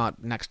 that'll come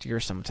out next year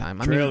sometime.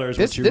 This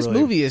really,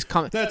 movie is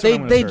coming...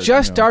 They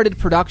just started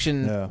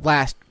production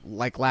last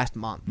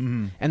month.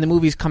 Mm-hmm. And the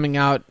movie's coming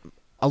out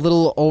a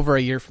little over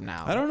a year from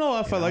now. I don't know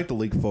if I like the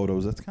leaked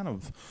photos. It kind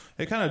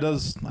of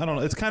does... I don't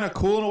know. It's kind of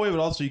cool in a way, but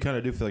also you kind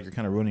of do feel like you're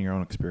kind of ruining your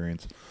own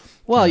experience.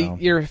 Well,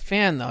 you're a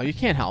fan, though. You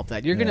can't help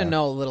that. You're going to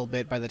know a little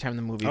bit by the time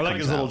the movie comes out. I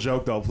like his little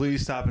joke, though.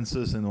 Please stop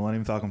insisting the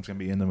Millennium Falcon's going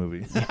to be in the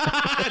movie.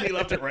 And he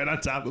left it right on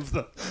top of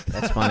the...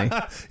 That's funny.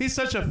 He's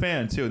such a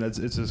fan, too. And it's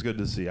just good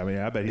to see. I mean,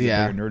 I bet he's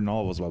a bigger nerd than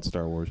all of us about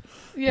Star Wars.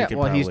 Yeah,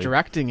 he's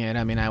directing it.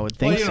 I mean, I would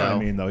think so. You know what I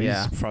mean, though.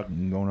 He's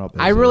fucking going up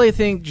there. I really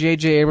think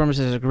J.J. Abrams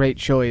is a great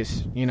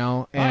choice,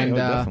 And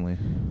definitely.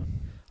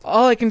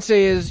 All I can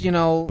say is,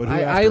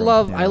 I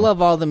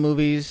love all the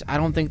movies. I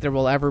don't think there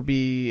will ever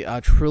be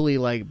a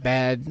truly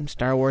bad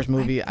Star Wars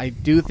movie. I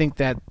do think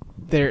that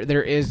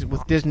there is,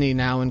 with Disney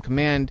now in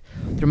command,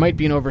 there might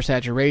be an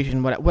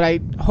oversaturation. What I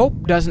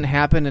hope doesn't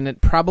happen, and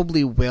it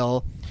probably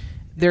will,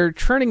 they're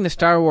turning the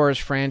Star Wars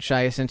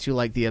franchise into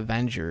like the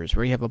Avengers,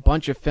 where you have a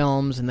bunch of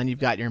films and then you've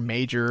got your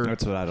major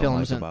That's what I don't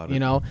films, like about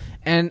it.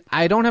 And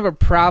I don't have a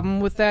problem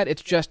with that.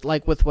 It's just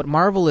like with what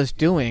Marvel is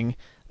doing.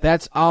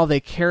 That's all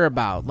they care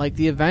about. Like,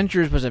 The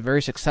Avengers was a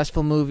very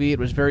successful movie. It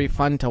was very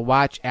fun to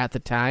watch at the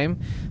time,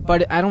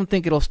 but I don't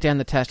think it'll stand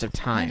the test of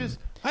time.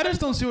 I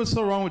just don't see what's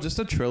so wrong with just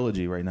a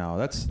trilogy right now.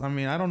 I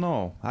don't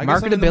know. I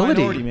guess I'm in the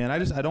minority, man.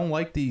 I don't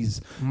like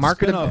these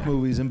spin-off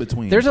movies in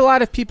between. There's a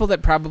lot of people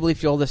that probably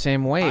feel the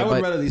same way. I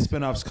would rather these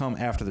spin-offs come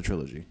after the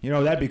trilogy.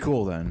 That'd be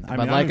cool then.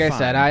 But like I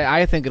said,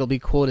 I think it'll be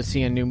cool to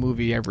see a new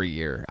movie every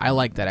year. I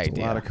like that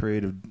idea. A lot of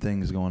creative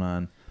things going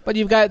on. But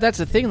that's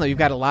the thing, though. You've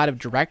got a lot of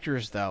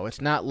directors, though.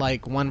 It's not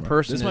like one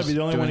person. This might be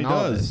the only one he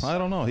does. I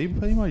don't know. He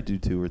might do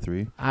 2 or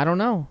 3. I don't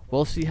know.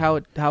 We'll see how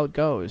it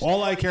goes.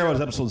 All I care about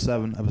is episode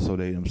 7,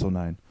 episode 8, episode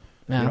 9.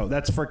 Yeah.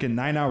 That's freaking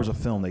 9 hours of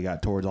film they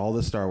got towards all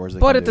this Star Wars.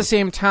 But at the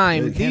same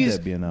time,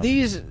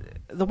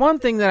 the one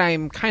thing that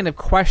I'm kind of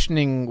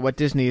questioning what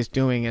Disney is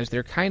doing is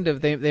they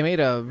made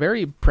a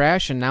very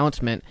brash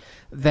announcement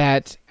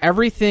that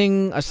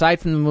everything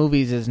aside from the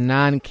movies is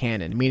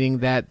non-canon, meaning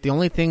that the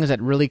only things that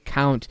really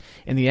count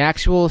in the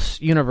actual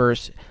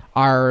universe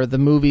are the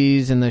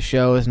movies and the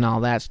shows and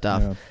all that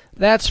stuff. Yeah.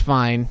 That's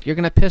fine. You're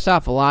going to piss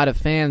off a lot of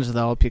fans,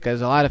 though,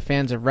 because a lot of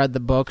fans have read the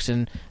books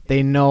and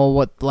they know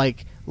what,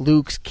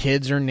 Luke's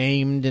kids are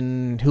named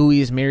and who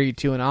he's married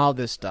to and all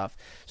this stuff.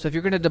 So if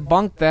you're going to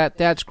debunk that,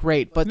 that's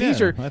great. But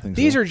these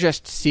are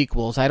just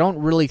sequels. I don't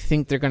really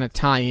think they're going to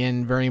tie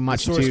in very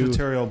much the source to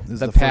material is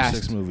the the past.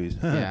 first 6 movies.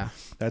 Yeah.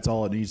 That's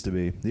all it needs to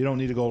be. You don't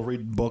need to go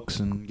read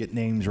books and get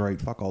names right.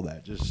 Fuck all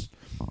that. Just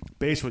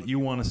base what you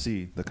want to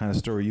see, the kind of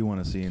story you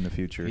want to see in the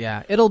future.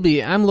 Yeah, it'll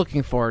be. I'm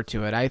looking forward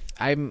to it.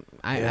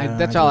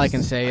 That's all I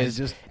can say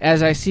is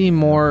as I see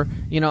more,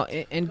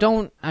 and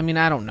don't. I mean,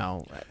 I don't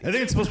know. I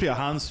think it's supposed to be a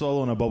Han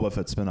Solo and a Boba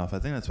Fett spinoff. I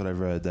think that's what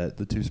I've read. That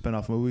the 2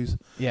 spinoff movies.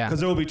 Yeah,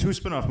 because there will be 2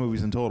 spinoff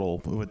movies in total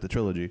with the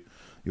trilogy.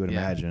 You would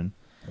imagine.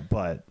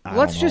 But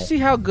let's just see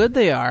how good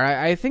they are.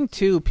 I think,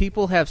 too,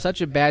 people have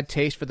such a bad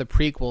taste for the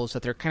prequels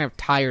that they're kind of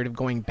tired of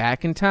going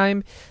back in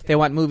time. They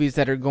want movies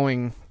that are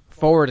going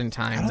forward in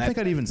time. I don't think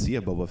I'd even see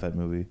a Boba Fett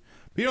movie.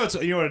 But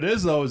you know what it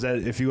is, though, is that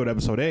if you go to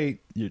episode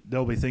 8,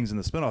 there'll be things in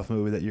the spinoff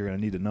movie that you're going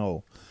to need to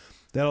know.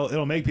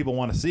 It'll make people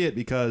want to see it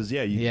because,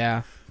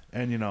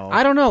 and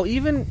I don't know.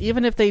 Even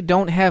if they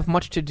don't have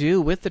much to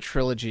do with the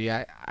trilogy,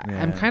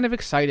 I'm kind of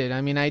excited.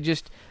 I mean, I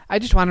just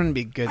want them to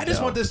be good. I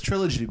just want this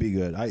trilogy to be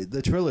good.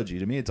 The trilogy,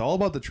 to me, it's all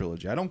about the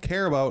trilogy. I don't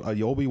care about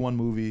a Obi-Wan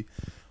movie.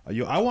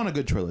 I want a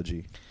good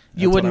trilogy.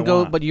 You wouldn't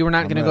go, but you were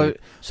not going to go.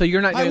 So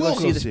you're not going to go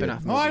see the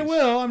spinoff movies. Oh, I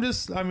will.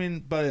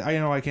 But I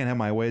know I can't have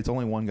my way. It's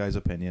only one guy's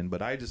opinion.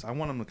 But I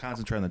want them to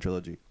concentrate on the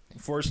trilogy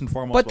first and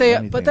foremost.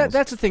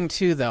 That's the thing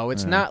too, though.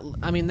 It's not.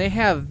 I mean, they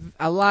have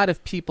a lot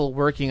of people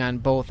working on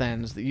both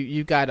ends.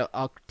 You've got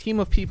a team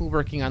of people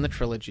working on the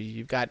trilogy.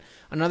 You've got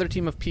another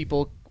team of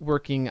people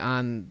working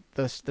on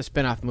the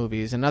spinoff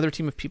movies. Another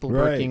team of people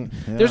working.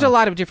 Yeah. There's a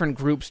lot of different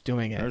groups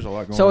doing it. There's a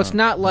lot going on. So it's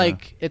not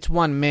like it's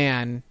one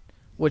man.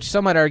 Which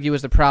some might argue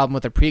is the problem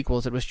with the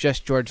prequels. It was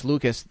just George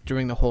Lucas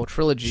doing the whole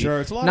trilogy.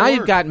 Sure, it's a lot now of work.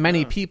 You've got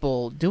many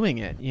people doing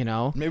it,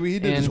 Maybe he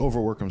did just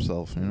overwork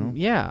himself,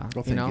 Yeah.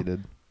 I think he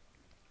did.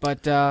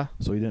 But so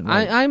he didn't.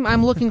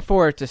 I'm looking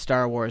forward to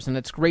Star Wars, and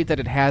it's great that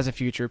it has a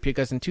future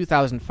because in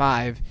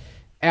 2005,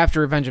 after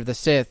Revenge of the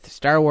Sith,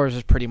 Star Wars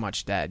was pretty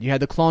much dead. You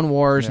had the Clone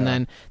Wars, and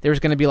then there was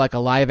going to be like a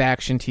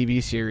live-action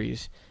TV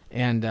series.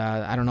 And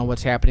I don't know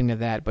what's happening to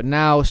that. But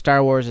now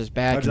Star Wars is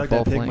back in full flame. How'd you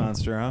like that pig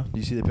monster, huh?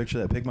 You see the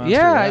picture of that pig monster?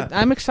 Yeah,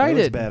 I'm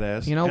excited. That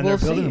was badass. And they're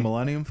building see. the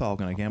Millennium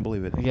Falcon. I can't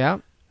believe it. Yeah.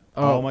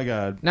 Oh my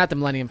God. Not the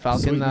Millennium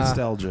Falcon. Sweet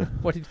nostalgia.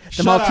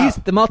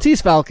 The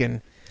Maltese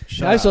Falcon.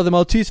 I saw the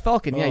Maltese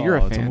Falcon. Yeah, you're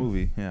a fan. It's a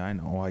movie. Yeah, I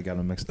know. I got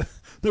them mixed up.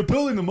 They're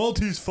building the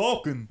Maltese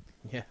Falcon.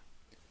 Yeah.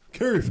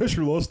 Carrie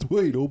Fisher lost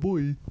weight. Oh,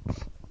 boy.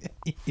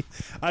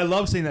 I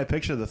love seeing that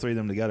picture of the 3 of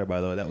them together, by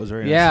the way. That was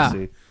very nice to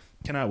see.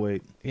 Cannot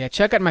wait. Yeah,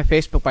 check out my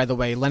Facebook, by the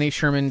way,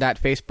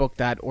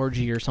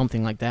 lennysherman.facebook.org or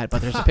something like that.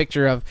 But there's a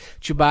picture of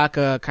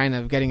Chewbacca kind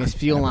of getting his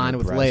feel on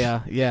with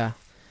Leia. Yeah.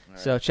 Right.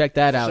 So check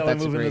that out. Shall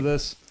That's I move great. into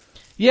this?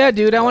 Yeah,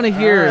 dude, I want to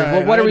hear.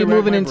 Right. What are we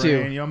moving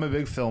into? I'm a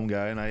big film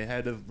guy, and I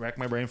had to rack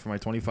my brain for my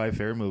 25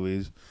 favorite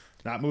movies.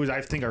 Not movies I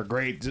think are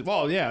great.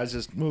 Well, yeah, it's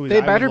just movies. They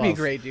better be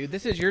great, dude.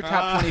 This is your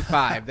top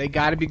 25. They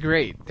got to be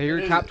great. They're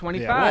your top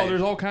 25. Yeah, well,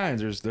 there's all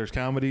kinds. There's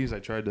comedies. I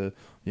tried to,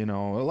 a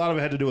lot of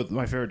it had to do with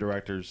my favorite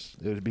directors.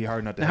 It would be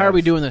hard not to. How are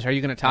we doing this? Are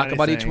you going to talk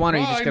about each one, or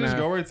are you just going to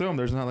go right through them?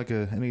 There's not like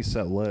any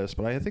set list,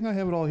 but I think I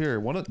have it all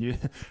here.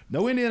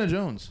 No Indiana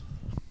Jones.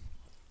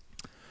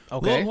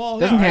 Okay. Well,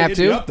 doesn't have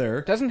to. Up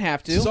there. Doesn't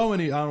have to. So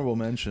many honorable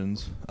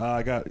mentions.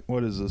 I got,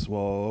 what is this?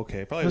 Well,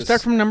 okay. Probably Let's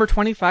start from number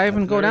 25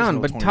 and go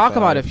down, but 25. Talk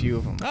about a few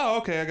of them. Oh,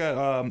 okay. I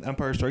got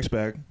Empire Strikes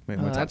Back.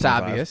 That's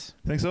obvious.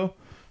 Think so?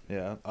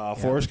 Yeah.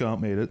 Forrest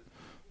Gump made it.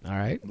 All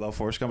right. Love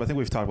Forrest Gump. I think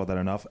we've talked about that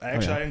enough.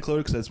 Actually, I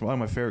included because it's one of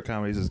my favorite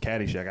comedies is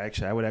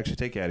Caddyshack. I would actually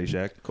take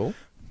Caddyshack. Cool.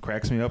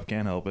 Cracks me up.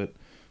 Can't help it.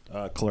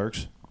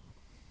 Clerks.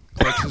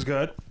 Clerks is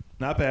good.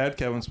 Not bad.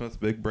 Kevin Smith,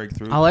 big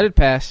breakthrough. I'll let it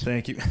pass.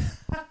 Thank you.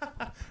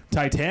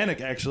 Titanic,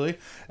 actually.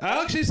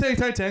 I'll actually say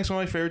Titanic's one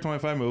of my favorite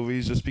 25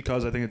 movies just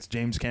because I think it's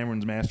James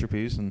Cameron's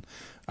masterpiece. And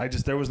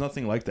there was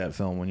nothing like that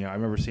film. I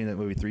remember seeing that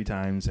movie 3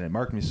 times, and it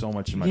marked me so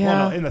much in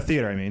in the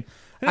theater, I mean.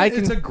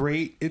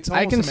 It's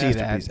almost a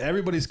masterpiece.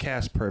 Everybody's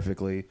cast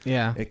perfectly.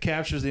 Yeah. It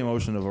captures the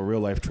emotion of a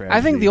real-life tragedy.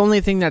 I think the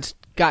only thing that's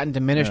gotten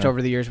diminished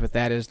over the years with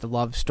that is the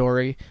love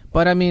story.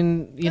 But, I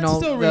mean,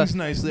 still rings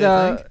nicely,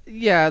 I think.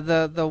 Yeah,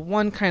 the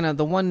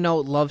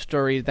one-note love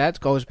story, that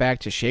goes back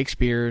to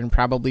Shakespeare and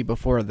probably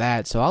before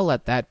that, so I'll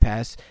let that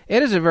pass.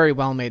 It is a very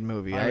well-made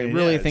movie. I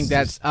really think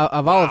that's,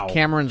 of all of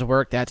Cameron's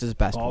work, that's his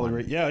best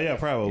one. Yeah,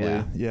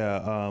 probably.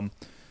 Yeah.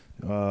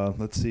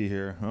 Let's see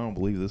here. I don't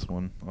believe this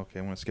one. Okay,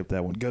 I'm going to skip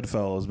that one.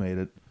 Goodfellas made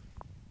it.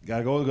 Got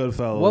to go with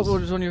Goodfellas. What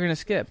was one you were going to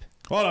skip?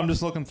 Well, I'm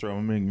just looking through them.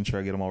 I'm making sure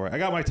I get them all right. I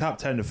got my top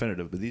 10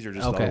 definitive, but these are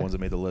just the other ones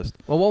that made the list.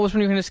 Well, what was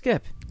one you were going to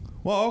skip?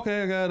 Well,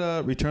 okay, I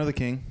got Return of the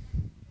King.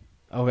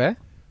 Okay.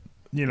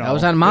 That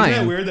was on mine.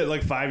 Isn't that weird that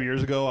like 5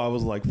 years ago I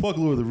was like, fuck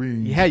Lord of the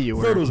Rings. Yeah, you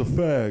were. Frodo's a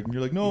fag. And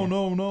you're like,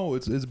 no,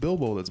 it's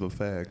Bilbo that's a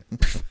fag.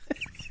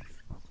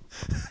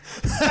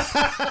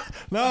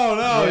 No,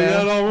 you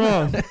got it all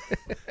wrong.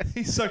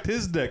 He sucked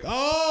his dick.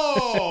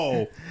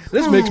 Oh!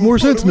 This makes more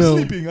sense now.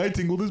 Sleeping, I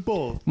tingled his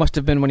balls. Must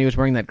have been when he was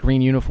wearing that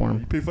green uniform.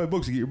 You pay $5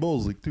 to get your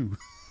balls licked too.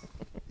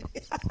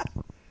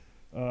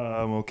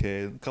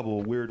 Okay, a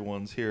couple of weird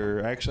ones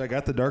here. Actually, I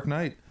got The Dark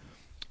Knight.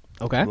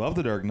 Okay. I love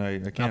The Dark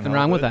Knight. I can't Nothing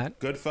wrong with that.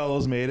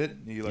 Goodfellas made it.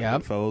 You like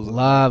Goodfellas?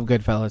 Love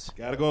Goodfellas.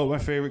 Got to go with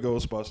my favorite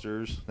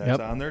Ghostbusters. That's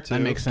on there too.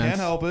 That makes sense. Can't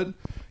help it.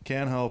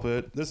 Can't help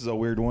it. This is a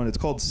weird one. It's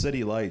called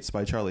City Lights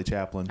by Charlie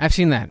Chaplin. I've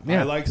seen that.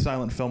 Yeah. I like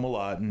silent film a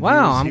lot. And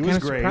wow, I'm kind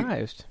of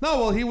surprised. No,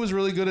 well, he was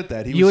really good at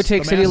that. You would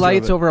take City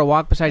Lights over A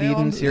Walk Beside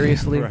Eden,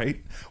 seriously?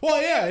 Right.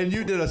 Well, yeah, and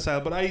you did a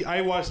silent, but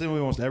I watch the movie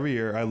almost every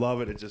year. I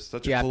love it. It's just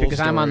such a cool because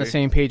story. I'm on the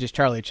same page as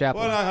Charlie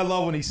Chaplin. Well, I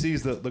love when he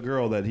sees the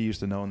girl that he used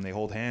to know and they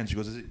hold hands. She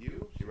goes, "Is it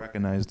you?" She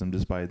recognized him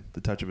just by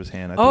the touch of his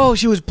hand.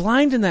 She was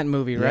blind in that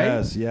movie, right?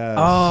 Yes.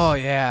 Oh,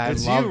 yeah.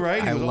 It's you,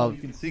 right? I love.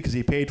 You can see because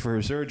he paid for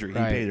her surgery.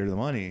 Right. He paid her the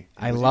money.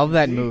 I love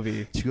that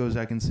movie. She goes,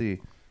 "I can see."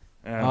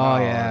 And,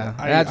 yeah,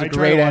 that's a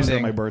great great ending.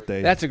 On my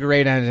birthday. That's a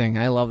great ending.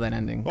 I love that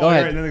ending. Go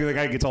ahead. And then the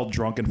guy gets all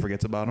drunk and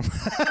forgets about him.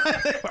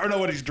 I don't know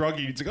when he's drunk.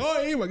 He's like,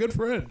 "Oh, hey, my good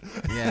friend."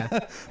 Yeah,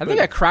 I think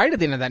I cried at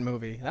the end of that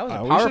movie. That was a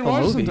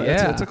powerful movie.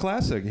 Yeah, it's a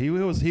classic. He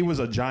was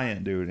a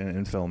giant dude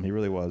in film. He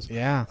really was.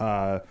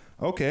 Yeah.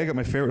 Okay, I got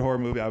my favorite horror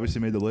movie.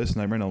 Obviously made the list.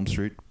 Nightmare on Elm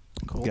Street.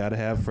 Cool. Got to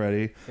have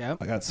Freddy. Yep.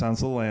 I got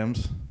Silence of the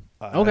Lambs.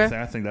 Okay.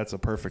 I think that's a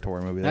perfect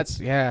horror movie. That's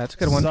a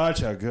good one.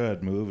 Such a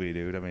good movie,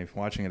 dude. I mean,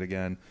 watching it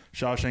again.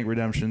 Shawshank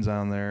Redemption's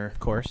on there. Of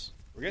course.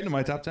 We're getting to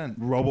my top 10.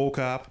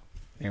 RoboCop.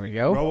 There we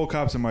go.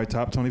 RoboCop's in my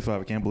top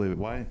 25. I can't believe it.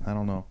 Why? I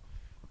don't know.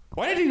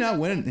 Why did he not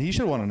win? He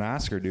should have won an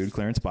Oscar, dude.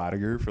 Clarence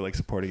Bodiger for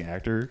supporting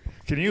actor.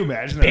 Can you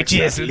imagine that?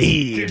 Bitches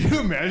leave. Can you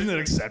imagine that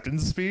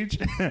acceptance speech?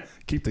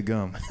 Keep the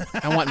gum.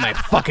 I want my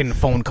fucking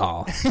phone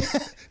call.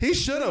 He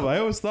should have. I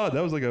always thought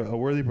that was like a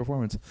worthy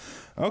performance.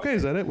 Okay,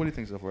 is that it? What do you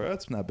think so far?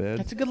 That's not bad.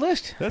 That's a good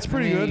list. That's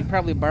pretty good. You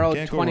probably borrowed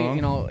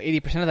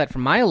 80% of that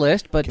from my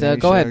list, but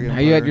go ahead. Are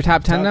Are you at your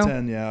top 10 now? Top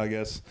 10, yeah, I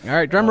guess. All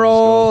right, drum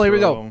roll. Here we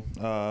go.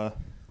 Oh,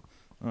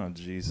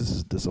 jeez, this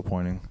is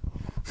disappointing.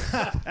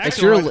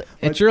 Actually,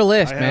 it's your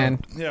list,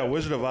 man. Yeah,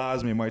 Wizard of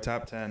Oz made my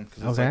top 10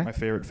 because it's my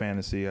favorite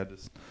fantasy. I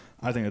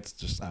think it's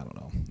just, I don't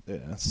know.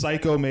 Yeah.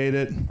 Psycho made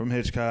it from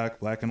Hitchcock,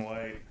 black and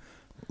white.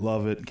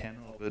 Love it. Can't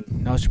help it.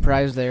 No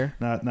surprise there.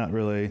 Not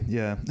really.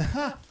 Yeah.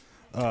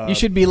 You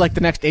should be like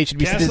the next H should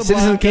be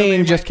Citizen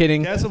Kane. Just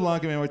kidding.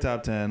 Casablanca made my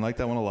top 10. Like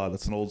that one a lot.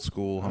 That's an old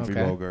school Humphrey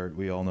Bogart.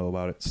 We all know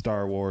about it.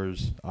 Star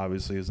Wars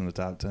obviously is in the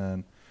top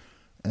 10.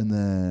 And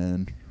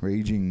then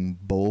Raging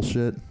Bull.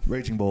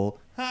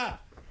 Ha!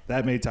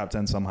 That made top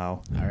 10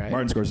 somehow. All right.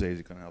 Martin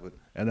Scorsese couldn't help it.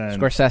 And then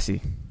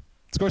Scorsese,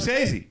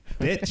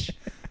 bitch.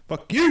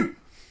 Fuck you.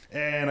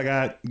 And I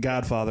got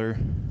Godfather,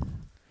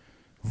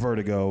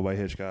 Vertigo by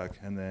Hitchcock,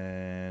 and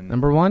then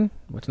number one.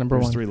 What's number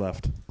one? There's 3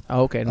 left.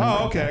 Oh, okay.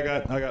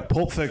 Okay. I got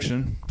Pulp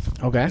Fiction.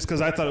 Okay. Just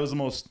because I thought it was the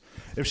most.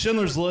 If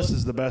Schindler's List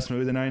is the best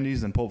movie of the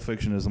 '90s, then Pulp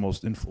Fiction is the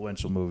most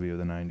influential movie of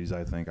the '90s.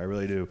 I think. I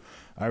really do.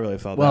 I really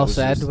felt well that was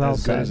said. just Well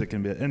as said. good as it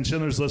can be. And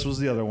Schindler's List was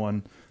the other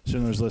one.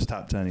 Schindler's List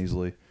top 10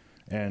 easily.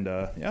 And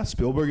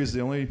Spielberg is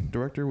the only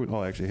director.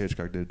 Actually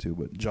Hitchcock did too,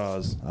 but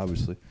Jaws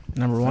obviously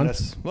number one.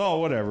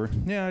 Whatever.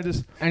 Yeah, I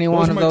just any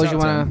one of those you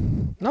want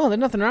to. No, there's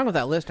nothing wrong with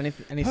that list.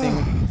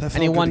 Anything.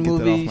 Any one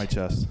movie. Off my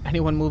chest. Any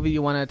one movie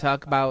you want to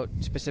talk about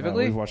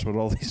specifically? We've watched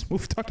all these.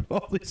 We've talked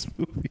about all these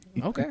movies.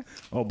 Okay.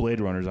 Oh,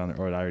 Blade Runner's on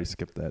there. Oh, I already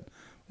skipped that.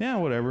 Yeah,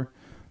 whatever.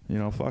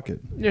 Fuck it.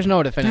 There's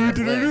no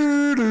definitive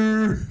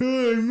list.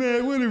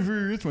 Matt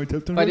Weatherford. It's my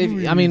top 10 But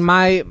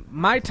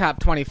my top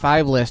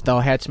 25 list though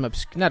had some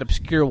not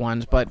obscure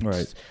ones, but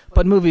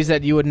movies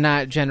that you would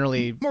not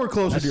generally more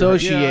closer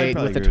associate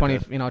with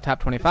the top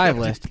 25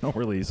 list. Don't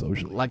really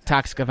associate. Like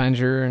Toxic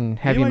Avenger and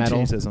Heavy Metal.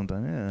 Change that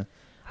sometime. Yeah.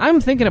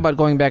 I'm thinking about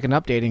going back and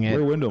updating it.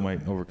 Rear Window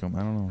might overcome. I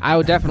don't know. I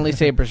would definitely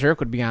say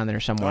Berserk would be on there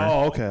somewhere.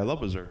 Oh, okay. I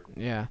love Berserk.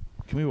 Yeah.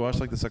 Can we watch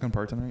the second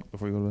part tonight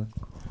before we go to bed?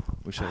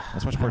 We should.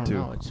 Let's watch part 2.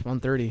 No, it's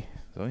 1:30.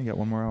 So you got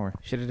 1 more hour.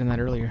 Should have done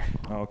that earlier.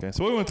 Oh, okay.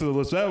 So we went through the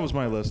list. That was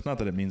my list. Not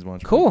that it means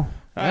much. Cool.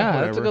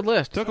 That's a good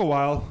list. Took a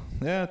while.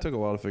 Yeah, it took a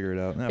while to figure it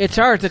out. It's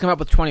hard to come up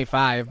with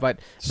 25, but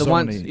the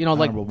ones,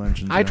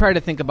 mentions, I try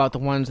to think about the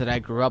ones that I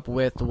grew up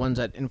with, the ones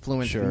that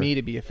influenced me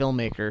to be a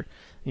filmmaker.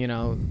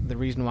 The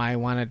reason why I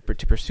wanted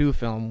to pursue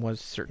film was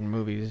certain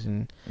movies,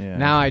 and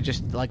now I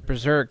just like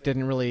Berserk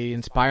didn't really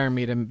inspire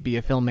me to be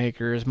a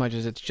filmmaker as much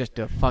as it's just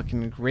a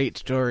fucking great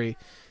story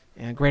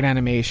and great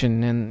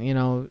animation,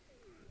 and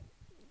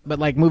but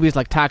like movies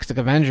like Toxic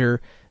Avenger,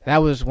 that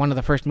was one of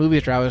the first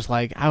movies where I was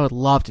like, I would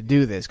love to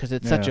do this because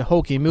it's such a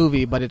hokey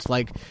movie, but it's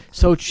like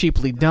so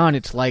cheaply done.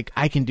 It's like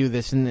I can do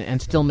this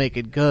and still make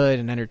it good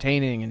and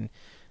entertaining, and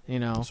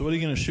So what are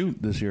you gonna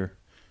shoot this year?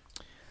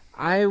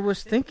 I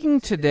was thinking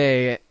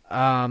today,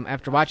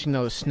 after watching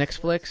those Snicks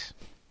flicks,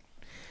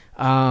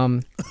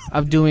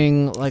 of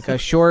doing like a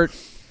short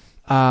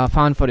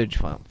found footage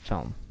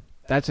film.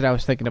 That's what I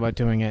was thinking about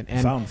doing it.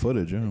 And found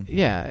footage, yeah.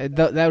 Yeah,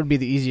 that would be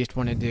the easiest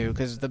one to do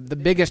because the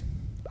biggest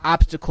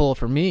obstacle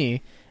for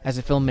me as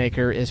a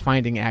filmmaker is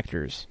finding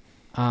actors.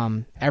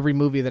 Every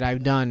movie that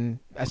I've done,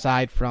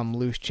 aside from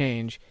Loose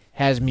Change,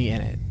 has me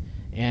in it.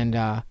 And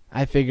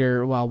I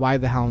figure, well, why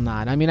the hell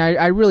not? I mean,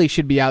 I really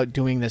should be out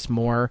doing this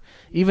more,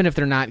 even if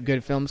they're not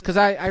good films, because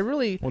I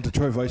really... Well,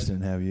 Detroit Vice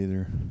didn't have you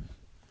either.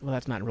 Well,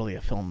 that's not really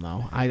a film,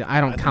 though. I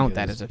don't count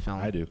that as a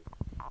film. I do.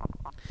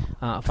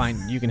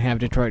 Fine, you can have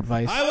Detroit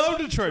Vice. I love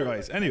Detroit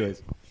Vice.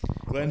 Anyways,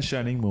 Glenn's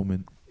shining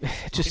moment.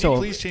 Just Can you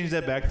please change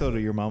that back, though,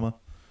 to your mama?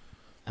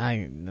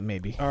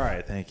 Maybe. All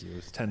right, thank you. It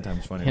was 10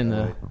 times funnier in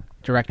the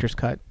director's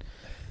cut.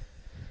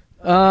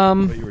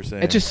 What you were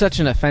saying. It's just such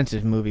an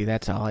offensive movie.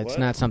 That's all. It's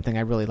not something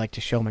I really like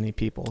to show many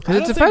people because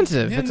it's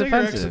offensive. It's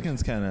offensive.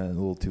 Mexican's kind of a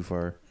little too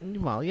far.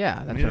 Well, yeah,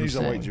 that's what I'm he's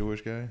saying. a white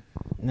Jewish guy.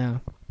 No,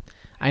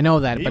 I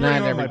know that, but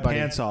not everybody. My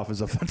pants off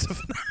is offensive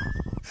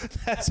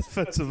enough. That's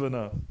offensive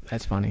enough.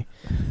 That's funny.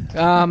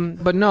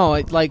 But no,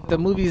 like the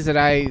movies that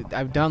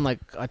I've done, like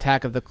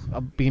Attack of the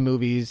B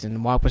movies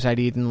and Walk Beside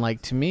Eden.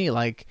 Like to me,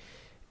 like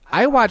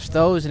I watch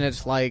those and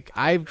it's like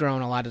I've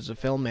grown a lot as a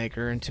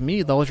filmmaker, and to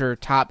me, those are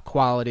top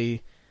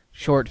quality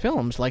short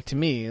films. Like to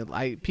me,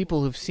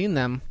 people who've seen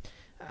them,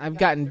 I've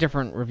gotten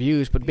different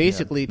reviews, but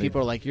basically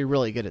people are like, "You're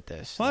really good at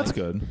this." Well, that's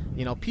good.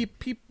 You know,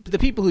 the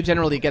people who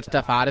generally get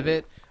stuff out of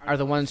it are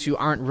the ones who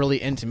aren't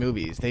really into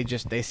movies. They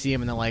see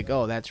them and they're like,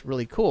 "Oh, that's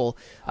really cool."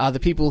 The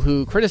people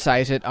who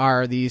criticize it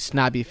are these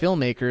snobby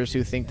filmmakers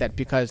who think that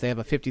because they have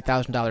a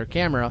 $50,000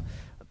 camera,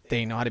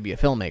 they know how to be a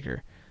filmmaker.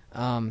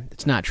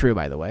 It's not true,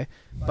 by the way,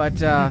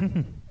 but.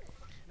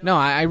 No,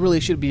 I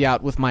really should be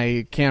out with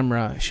my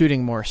camera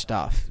shooting more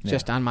stuff,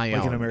 just on my own.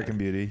 Like in American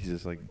Beauty. He's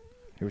just like,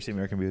 you ever see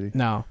American Beauty?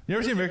 No. You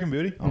ever see American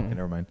Beauty? Oh, okay,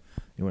 never mind.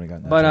 You wouldn't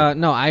have gotten that. But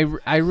no,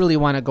 I really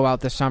want to go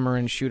out this summer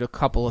and shoot a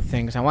couple of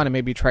things. I want to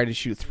maybe try to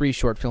shoot 3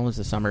 short films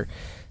this summer.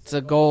 It's a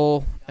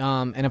goal,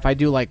 and if I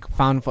do like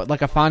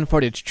a found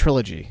footage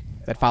trilogy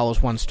that follows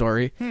one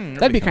story,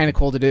 that'd be kind of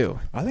cool to do.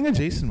 I think a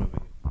Jason movie.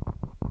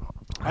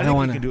 I think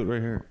we can do it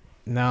right here.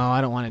 No, I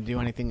don't want to do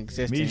anything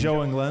existing. Me,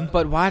 Joe, and Glenn.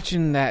 But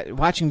watching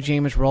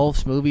James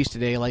Rolfe's movies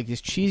today, like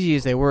as cheesy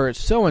as they were, it's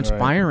so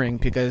inspiring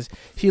because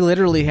he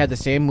literally had the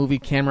same movie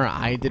camera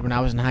I did when I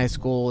was in high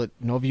school.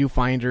 No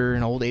viewfinder,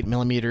 an old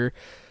 8mm.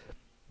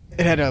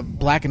 It had a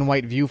black and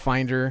white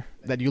viewfinder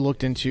that you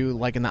looked into,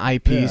 like in the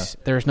eyepiece.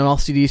 Yeah. There was no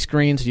LCD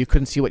screen, so you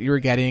couldn't see what you were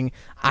getting.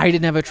 I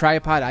didn't have a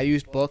tripod. I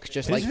used books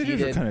just like he did.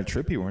 His videos were kind of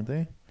trippy, weren't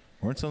they?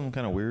 Weren't some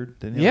kind of weird?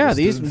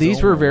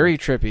 These were very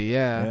trippy,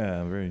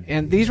 Yeah, very.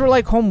 And these were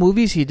like home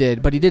movies he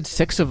did, but he did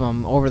 6 of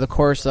them over the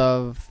course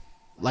of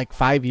like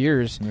 5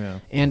 years. Yeah.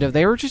 And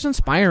they were just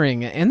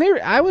inspiring. And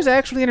I was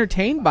actually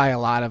entertained by a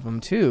lot of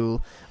them,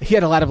 too. He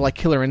had a lot of like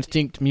Killer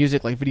Instinct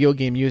music, like video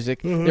game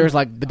music. Mm-hmm. There was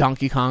like the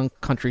Donkey Kong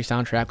country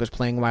soundtrack was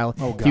playing while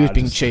he was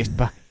being chased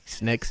by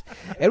snakes.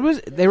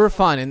 They were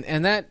fun,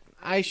 and that...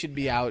 I should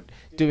be out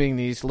doing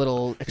these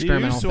little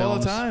experimental films. You used to all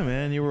the time,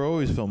 man. You were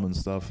always filming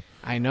stuff.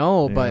 I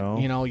know, but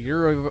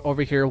you're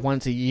over here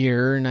once a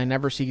year, and I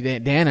never see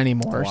Dan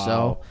anymore. Wow.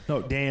 So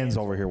no, Dan's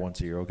over here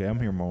once a year. Okay, I'm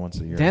here more once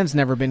a year. Dan's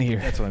never been here.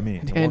 That's what I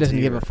mean. Dan doesn't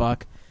give a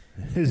fuck.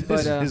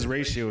 His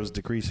ratio is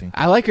decreasing.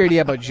 I like your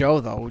idea about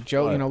Joe, though.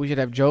 Joe, we should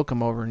have Joe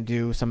come over and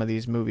do some of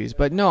these movies.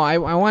 But no, I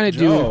want to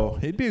do. Joe,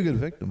 he'd be a good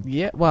victim.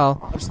 Yeah, well,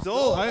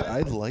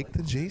 I like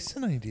the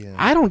Jason idea.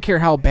 I don't care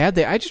how bad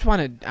I just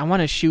want to. I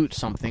want to shoot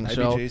something. I'd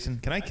be Jason.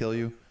 Can I kill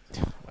you?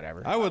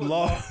 Whatever. I would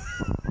love.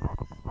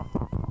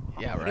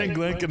 Yeah, right. And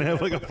Glenn can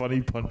have like a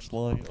funny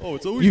punchline. Oh,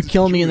 it's always you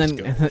kill me, and then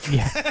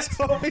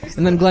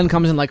and then Glenn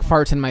comes and like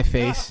farts in my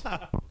face.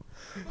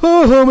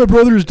 Oh, my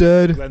brother's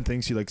dead. Glenn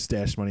thinks you like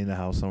stashed money in the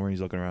house somewhere.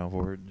 He's looking around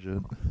for it and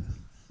shit.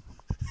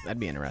 That'd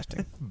be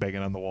interesting.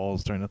 Begging on the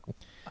walls, trying to.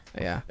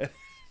 Yeah.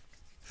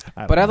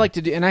 But I'd like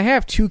to do, and I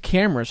have 2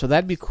 cameras, so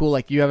that'd be cool.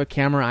 Like you have a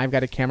camera, I've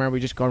got a camera. We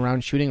just go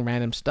around shooting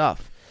random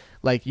stuff.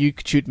 Like you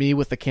could shoot me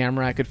with the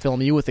camera, I could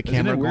film you with the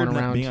camera going around.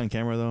 Not being on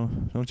camera though,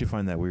 don't you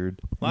find that weird?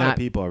 A lot of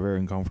people are very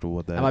uncomfortable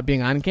with that. About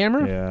being on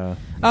camera? Yeah.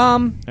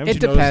 It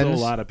depends.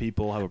 A lot of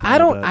people have a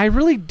problem with that? I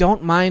really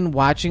don't mind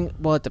watching.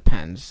 Well, it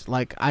depends.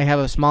 Like I have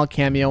a small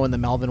cameo in the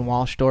Melvin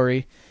Walsh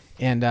story,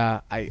 and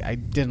I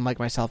didn't like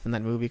myself in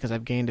that movie because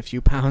I've gained a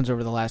few pounds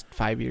over the last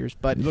 5 years.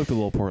 But you looked a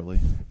little portly.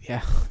 Yeah,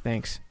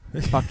 thanks.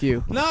 Fuck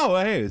you. No,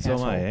 hey, so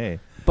am I. Hey,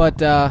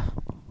 but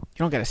you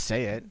don't got to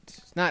say it.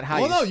 It's not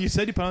how. Well, no, you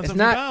said you put on some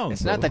pounds.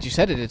 It's not that you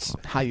said it. It's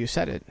how you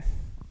said it.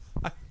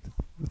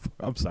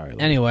 I'm sorry.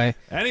 Anyways,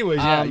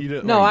 yeah. You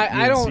didn't, no,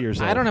 I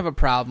don't. I don't have a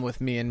problem with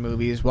me in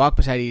movies. Walk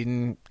Beside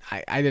Eden,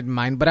 I didn't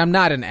mind, but I'm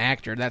not an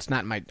actor. That's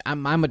not my.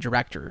 I'm a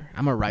director.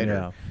 I'm a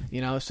writer.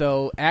 Yeah.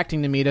 So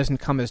acting to me doesn't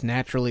come as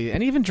naturally,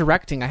 and even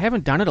directing, I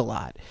haven't done it a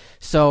lot.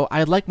 So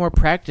I'd like more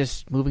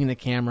practice moving the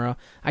camera.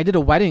 I did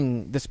a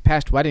wedding, this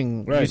past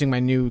wedding, using my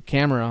new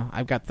camera.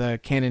 I've got the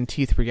Canon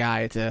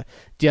T3i. It's a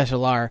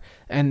DSLR,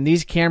 and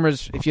these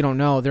cameras, if you don't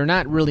know, they're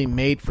not really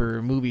made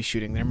for movie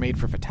shooting. They're made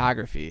for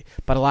photography,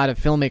 but a lot of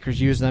filmmakers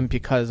use them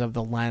because of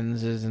the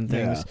lenses and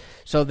things. Yeah.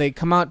 So they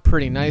come out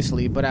pretty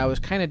nicely, but I was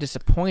kind of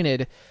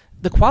disappointed.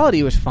 The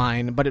quality was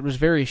fine, but it was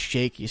very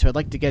shaky, so I'd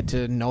like to get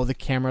to know the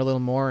camera a little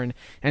more,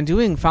 and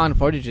doing found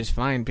footage is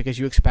fine because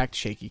you expect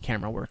shaky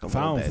camera work a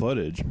little bit. Found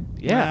footage?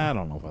 Yeah. I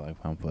don't know if I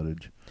like found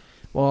footage.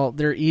 Well,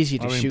 they're easy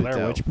to shoot, Blair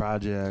though. Witch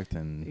Project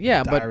and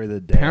Diary of the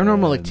Dead.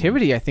 Paranormal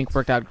Activity, I think,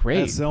 worked out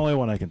great. That's the only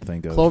one I can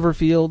think of.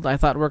 Cloverfield, I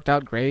thought, worked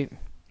out great.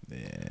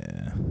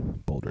 Yeah,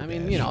 Boulder. I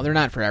mean, they're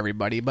not for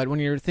everybody, but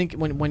when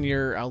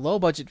you're a low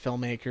budget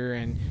filmmaker,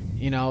 and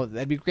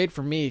that'd be great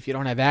for me if you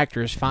don't have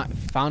actors.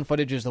 Found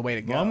footage is the way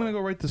to go. Well, I'm gonna go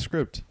write the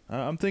script.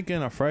 I'm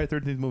thinking a Friday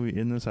 13th movie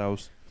in this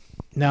house.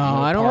 No,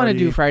 I don't want to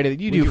do Friday.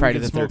 You do Friday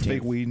the 13th. Smoke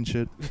fake weed and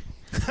shit.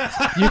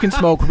 You can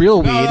smoke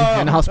real weed,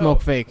 and I'll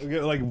smoke fake. We'll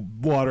get like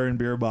water and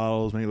beer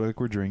bottles, make it look like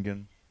we're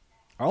drinking.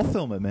 I'll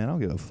film it, man. I don't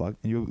give a fuck.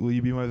 Will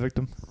you be my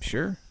victim?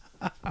 Sure.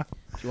 Do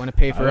you want to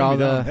pay for all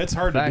the? It's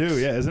hard to do.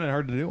 Yeah, isn't it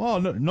hard to do? Oh,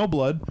 no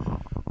blood.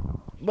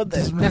 But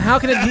then how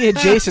can it be a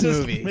Jason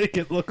movie? Make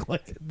it look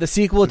like the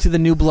sequel to the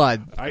New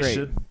Blood. I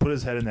should put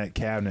his head in that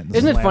cabinet. And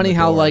Isn't it funny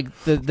how like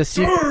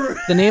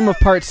the name of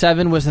Part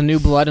 7 was the New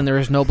Blood, and there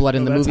is no blood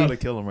in the movie? That's how to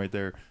kill him right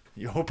there.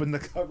 You open the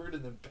cupboard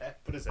and then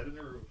put his head in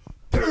the room.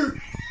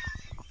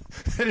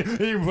 And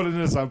you put it in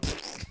his arm.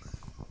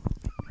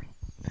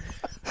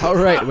 All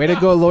right, way to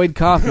go, Lloyd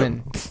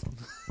Kaufman.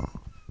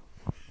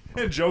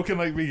 And Joe can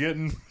like be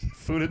getting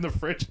food in the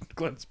fridge and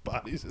Glenn's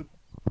body's in.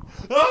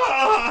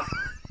 Ah!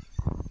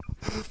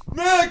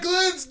 Matt,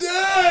 Glenn's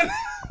dead!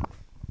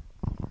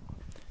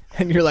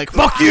 And you're like,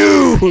 fuck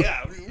you!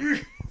 Yeah,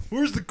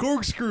 where's the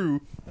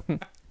corkscrew?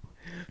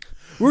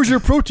 Where's your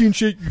protein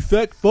shake, you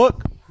fat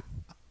fuck?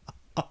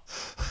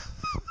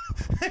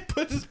 I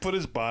put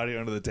his body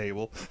under the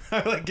table.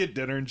 I like get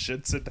dinner and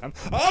shit, sit down.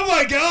 Oh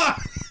my god!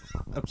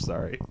 I'm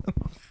sorry.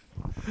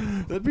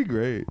 That'd be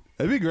great.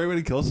 That'd be a great way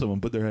to kill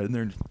someone. Put their head in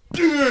there and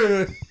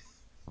just...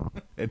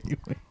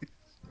 Anyway.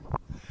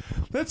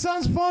 That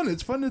sounds fun.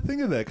 It's fun to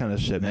think of that kind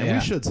of shit, man. Yeah. We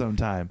should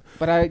sometime.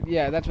 But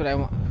that's what I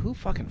want. Who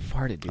fucking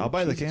farted, dude? I'll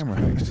buy the camera.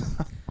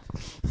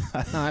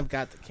 No, I've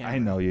got the camera. I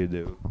know you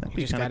do. That'd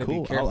be just kind of gotta be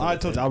cool. careful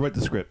I'll write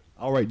the script.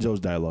 I'll write Joe's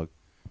dialogue.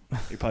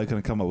 He probably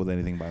couldn't come up with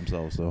anything by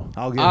himself, so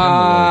I'll give him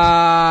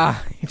the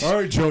words. All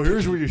right, Joe,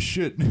 here's where you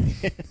shit.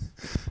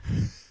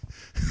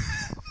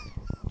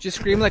 Just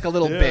scream like a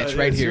little bitch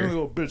right here. Scream like a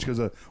little bitch because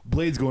a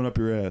blade's going up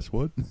your ass.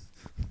 What?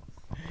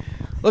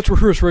 Let's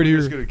rehearse right here.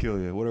 It's going to kill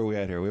you. What are we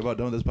at here? Are we about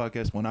done with this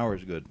podcast? 1 hour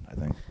is good, I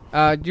think.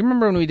 Do you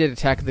remember when we did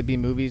Attack of the B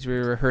movies? We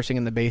were rehearsing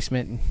in the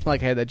basement, and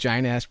like I had that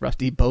giant ass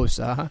rusty bow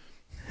saw.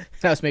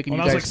 I was making you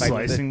guys like fight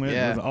slicing with it.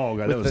 Yeah. Oh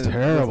god, that was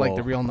terrible. With like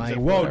the real knife.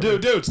 Like, whoa,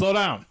 dude, slow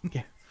down.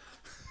 Yeah.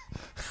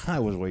 I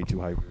was way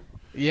too hyper.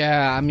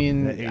 Yeah, I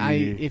mean,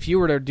 if you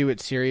were to do it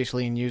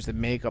seriously and use the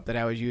makeup that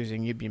I was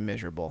using, you'd be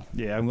miserable.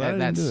 Yeah, I'm glad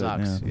that I didn't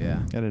sucks. do it. Yeah,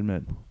 gotta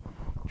admit.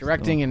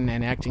 Directing and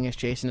acting as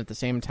Jason at the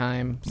same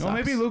time. No,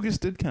 maybe Lucas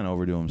did kind of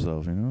overdo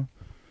himself. You know,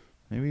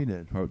 maybe he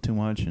did. Wrote too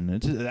much, and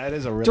that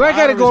is a real. Do I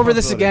got to go over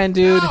this again,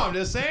 dude? No, I'm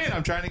just saying.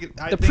 I'm trying to get.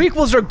 The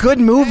prequels are good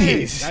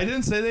movies. Hey, I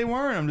didn't say they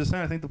weren't. I'm just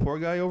saying. I think the poor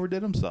guy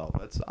overdid himself.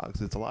 That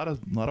sucks. It's a lot of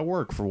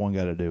work for one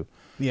guy to do.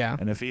 Yeah.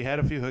 And if he had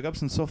a few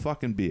hiccups, then so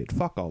fucking be it.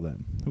 Fuck all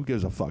them. Who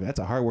gives a fuck? That's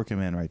a hardworking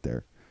man right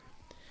there.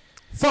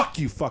 Fuck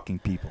you, fucking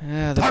people.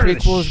 Yeah, the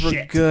prequels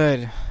were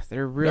good.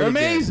 They're really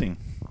amazing.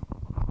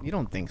 Good. You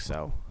don't think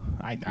so?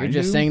 You're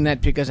just saying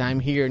that because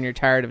I'm here and you're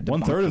tired of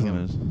debunking 1/3 of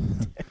them is.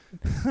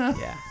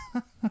 Yeah.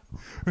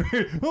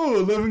 Oh,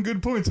 11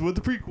 good points about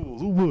the prequels.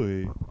 Oh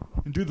boy.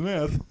 And do the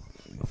math.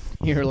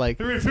 You're like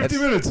 50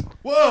 minutes.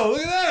 Whoa,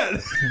 look at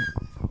that.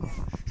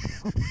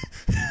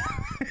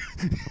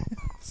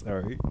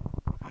 Sorry.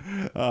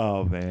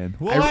 Oh man.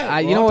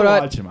 Well, you know what?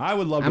 Watch him. I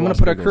would love. I'm going to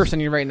put a curse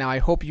on you right now. I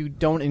hope you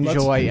don't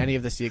enjoy any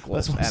of the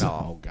sequels at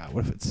all. Oh god,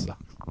 what if it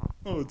sucks?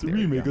 Oh, it's a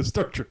remake of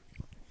Star Trek.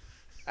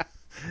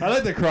 I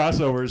like the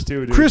crossovers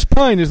too, dude. Chris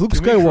Pine is Luke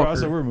Skywalker.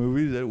 Crossover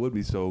movies, that would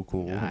be so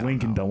cool. Yeah,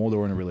 Link and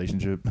Dumbledore in a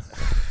relationship.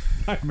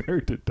 I'm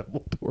married to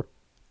Dumbledore.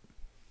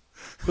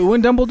 Who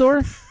in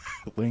Dumbledore?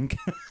 Link.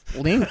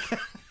 Link?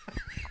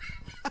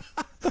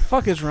 The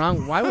fuck is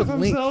wrong? Why would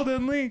Link? Zelda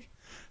and Link.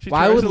 She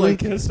Why tries would to Link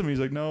kiss him? He's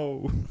like,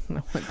 no.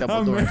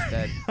 Dumbledore's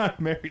dead. I'm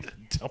married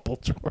to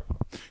Dumbledore.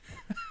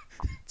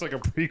 It's like a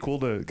prequel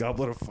to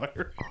Goblet of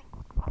Fire.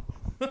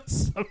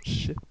 Some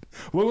shit.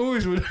 What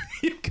movies would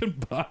you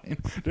combine?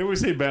 Did we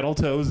say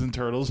Battletoads and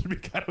Turtles? It'd be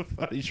kind of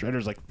funny.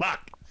 Shredder's like,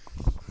 fuck.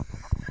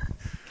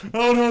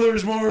 Oh no,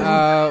 there's more.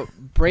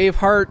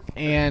 Braveheart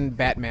and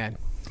Batman.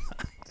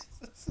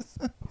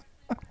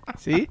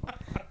 See?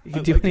 You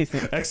can do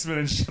anything. X-Men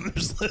and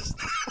Schindler's List.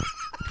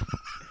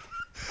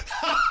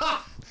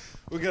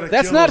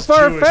 That's not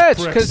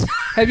far-fetched, because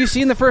have you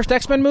seen the first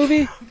X-Men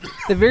movie?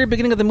 The very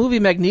beginning of the movie,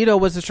 Magneto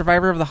was the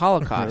survivor of the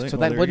Holocaust, really? so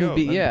Well, that wouldn't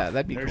be,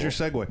 that'd be There's cool.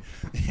 your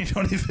segue. You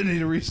don't even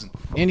need a reason.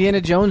 Indiana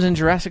Jones and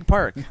Jurassic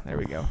Park. There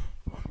we go.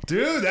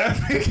 Dude,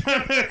 that'd be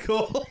kind of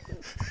cool.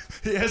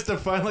 He has to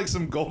find like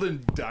some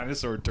golden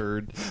dinosaur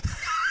turd.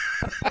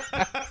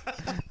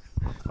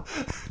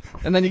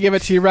 And then you give a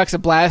T-Rex a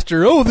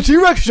blaster. Oh, the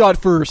T-Rex shot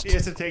first. He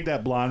has to take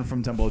that blonde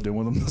from Temple of Doom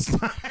with him this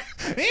time.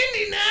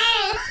 Indy,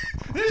 no!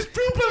 There's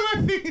poop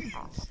on my feet.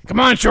 Come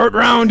on, short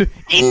round.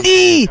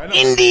 Indy!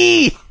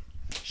 Indy!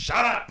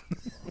 Shut up!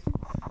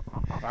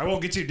 I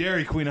won't get you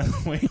Dairy Queen on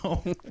the way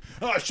home.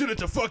 Oh, shoot,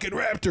 it's a fucking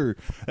raptor.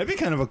 That'd be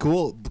kind of a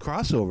cool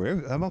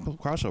crossover. How about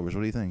crossovers?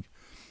 What do you think?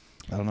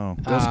 I don't know.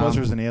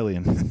 Ghostbusters and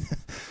Alien.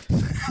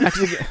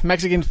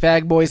 Mexican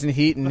fag boys in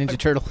heat and Ninja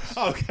Turtles.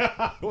 Oh,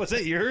 God. Was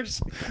that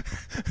yours?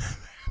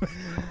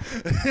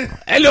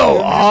 Hello,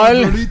 all.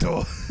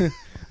 Burrito.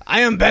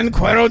 I am Ben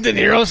Cuero De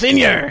Niro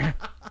Sr.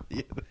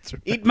 Yeah, that's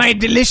right. Eat my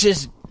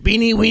delicious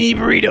beanie weenie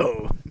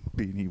burrito.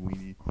 Beanie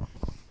weenie.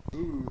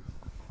 Ooh.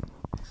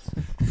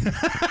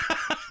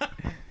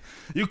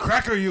 You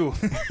cracker, you.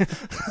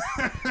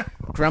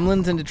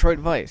 Gremlins and Detroit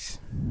Vice.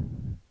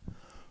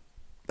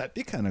 That'd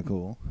be kind of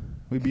cool.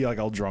 We'd be like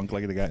all drunk,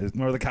 like the guys,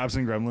 or the cops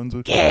and Gremlins.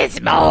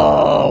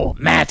 Gizmo!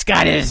 Matt's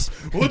got his...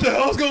 What the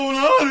hell's going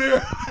on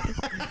here?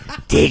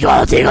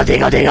 Tingle, tingle,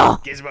 tingle, tingle.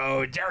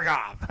 Gizmo, jerk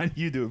off. How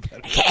do you do it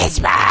better?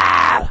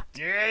 Gizmo!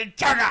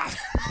 Jerk off.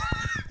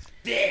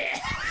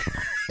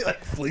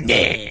 Like flings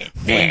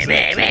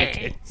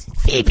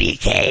Phoebe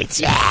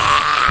Cates.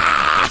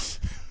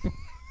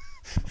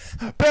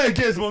 Bad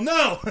Gizmo,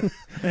 no!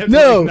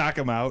 No! Knock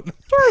him out.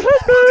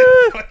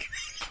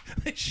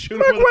 They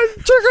shoot him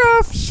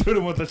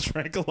with a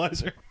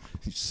tranquilizer.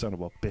 You son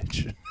of a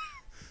bitch.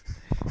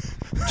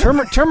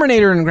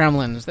 Terminator and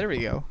Gremlins. There we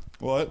go.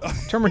 What?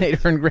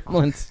 Terminator and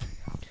Gremlins.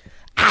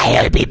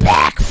 I'll be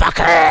back,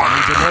 fucker.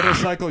 It's a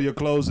motorcycle, your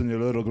clothes, and your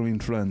little green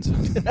friends.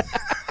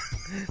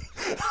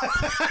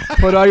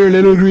 Put all your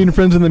little green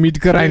friends in the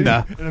meat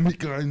grinder. In the meat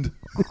grind.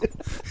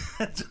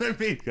 That's what I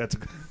mean.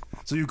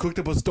 So you cooked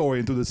up a story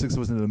and threw the six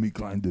of us into the meat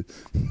grinder.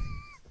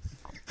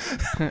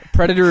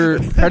 Predator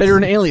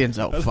and Aliens.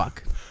 Oh,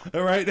 fuck.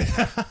 All right.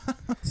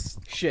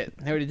 Shit.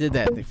 They already did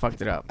that. They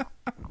fucked it up.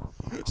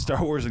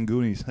 Star Wars and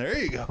Goonies. There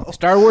you go.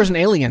 Star Wars and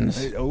Aliens.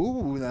 Hey,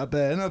 oh, not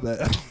bad, not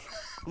bad.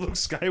 Luke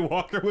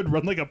Skywalker would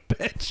run like a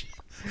bitch.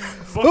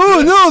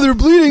 Oh, no, they're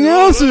bleeding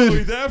acid. No,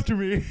 he's after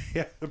me.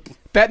 Yeah.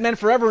 Batman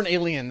Forever and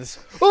Aliens.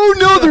 Oh,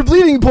 no, they're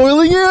bleeding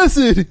boiling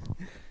acid.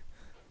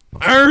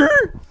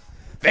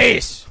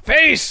 Face.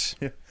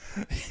 Yeah.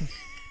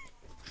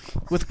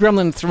 With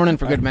Gremlin thrown in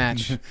for good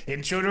match.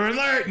 Intruder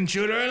alert.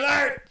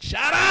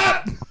 Shut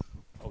up.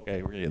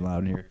 Okay, we're getting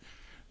loud in here.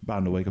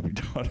 Bound to wake up your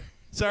daughter.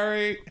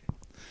 Sorry.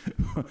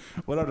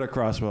 What other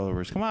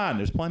crossovers? Come on,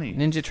 there's plenty.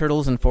 Ninja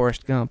Turtles and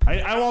Forrest Gump.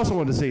 I also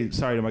want to say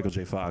sorry to Michael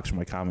J. Fox for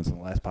my comments in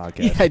the last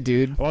podcast. Yeah,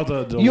 dude.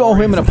 The you owe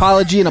him an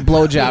apology and a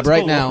blowjob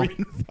right now.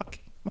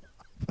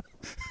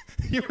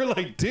 You were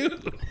like,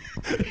 dude.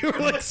 You were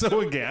like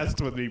so aghast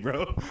with me,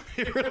 bro.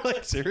 You were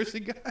like, seriously,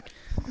 guy?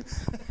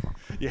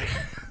 Yeah.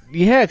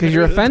 Yeah, because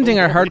you're offending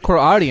our hardcore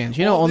audience.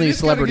 You know, only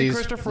celebrities.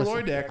 Christopher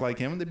Lloyd to act like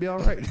him, and they'd be all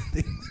right.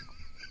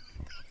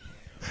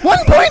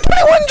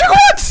 1.21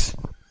 gigawatts!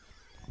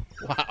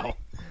 Wow.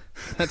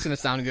 That's going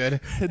to sound good.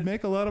 It'd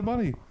make a lot of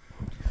money.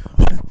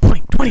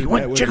 1.21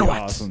 That would be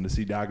gigawatts. awesome to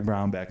see Doc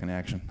Brown back in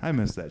action. I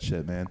miss that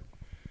shit, man.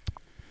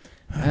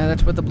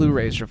 That's what the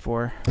Blu-rays are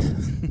for.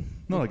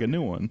 No, like a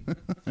new one.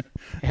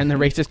 And the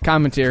racist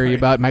commentary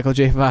about Michael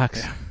J. Fox.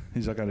 Yeah.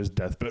 He's like on his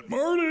deathbed.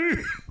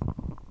 Marty!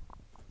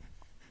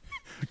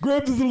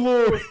 Grab to the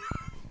Lord.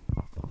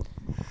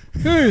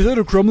 Hey, is that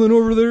a Kremlin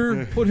over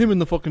there? Put him in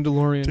the fucking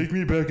DeLorean. Take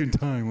me back in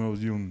time when I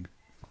was young.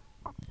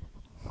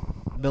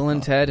 Bill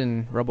and Ted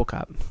and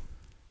RoboCop.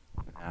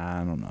 I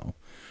don't know.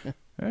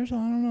 I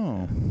don't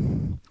know.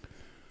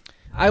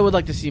 I would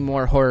like to see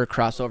more horror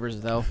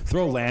crossovers, though.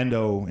 Throw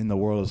Lando in the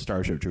world of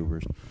Starship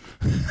Troopers.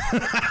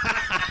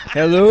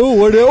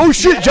 Hello? Oh,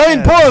 shit,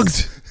 giant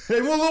bugs! Hey,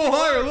 a little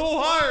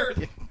higher.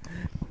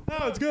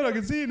 Oh, it's good. I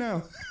can see it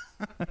now.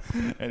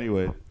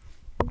 Anyway.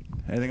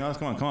 Anything else?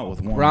 Come on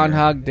with one.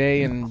 Groundhog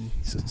Day and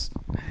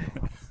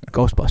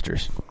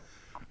Ghostbusters.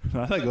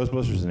 I thought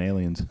Ghostbusters and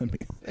Aliens.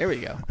 There we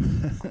go.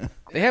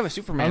 They have a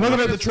Superman. I'm looking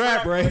at the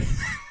trap, right?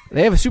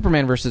 They have a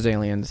Superman versus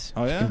Aliens.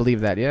 Oh, yeah? You can believe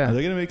that, yeah. Are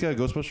they going to make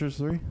Ghostbusters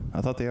 3? I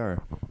thought they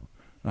are.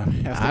 I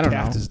don't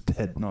know. Is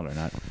dead. No, they're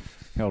not.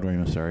 Harold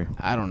Ramis, sorry.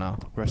 I don't know.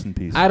 Rest in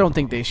peace. I don't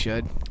think they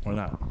should. Why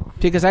not?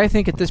 Because I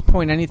think at this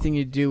point, anything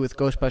you do with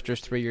Ghostbusters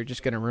 3, you're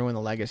just going to ruin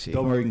the legacy.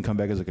 Bill Murray can come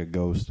back as like a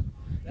ghost.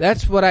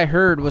 That's what I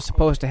heard was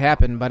supposed to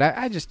happen, but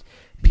I just...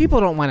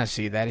 People don't want to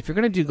see that. If you're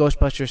going to do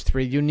Ghostbusters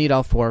 3, you need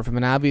all four of them,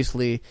 and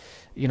obviously,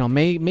 you know,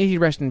 may he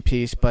rest in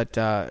peace, but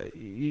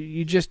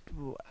you just...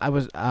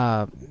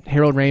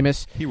 Harold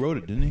Ramis. He wrote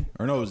it, didn't he?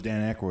 Or no, it was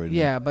Dan Aykroyd.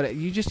 Yeah, but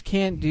you just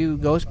can't do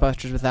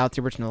Ghostbusters without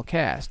the original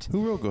cast.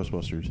 Who wrote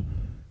Ghostbusters?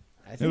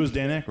 It was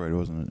Dan Aykroyd,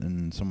 wasn't it?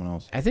 And someone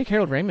else. I think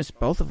Harold Ramis,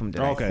 both of them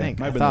did, okay. I think.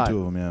 Might have been the two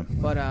of them, yeah.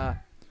 But,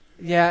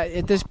 yeah,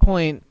 at this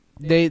point...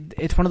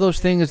 It's one of those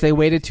things, they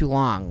waited too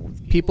long.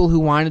 People who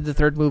wanted the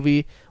third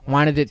movie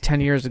wanted it 10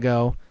 years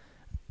ago.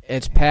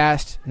 It's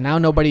passed. Now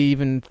nobody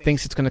even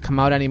thinks it's going to come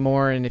out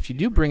anymore. And if you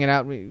do bring it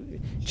out,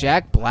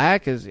 Jack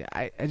Black is...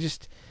 I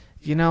just...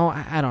 You know,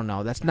 I don't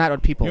know. That's not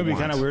what people want. It would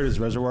be kind of weird as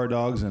Reservoir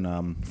Dogs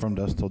and From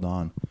Dusk Till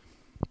Dawn.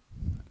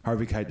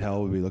 Harvey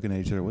Keitel would be looking at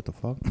each other. What the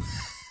fuck?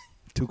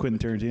 Two Quentin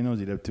Tarantinos,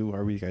 you'd have two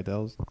Harvey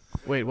Keitels.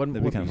 Wait, what are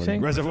you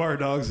saying? Reservoir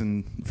Dogs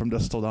and From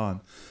Dusk Till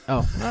Dawn.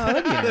 Oh,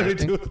 that'd be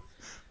interesting.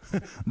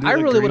 I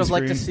really would have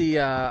liked to see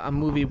a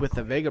movie with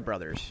the Vega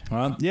brothers.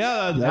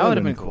 Yeah, that would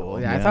have been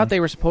cool. Yeah, I thought they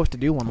were supposed to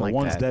do one like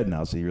one's that. One's dead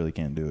now, so you really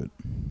can't do it.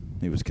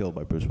 He was killed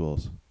by Bruce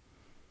Willis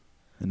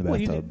in the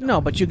bathtub.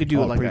 No, but you could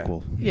do it like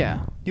prequel.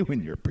 Yeah. You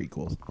win your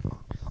prequels.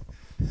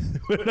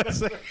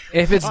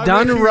 If it's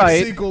done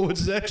right, a sequel, which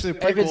is actually a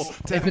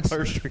prequel to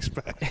Empire Strikes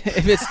Back.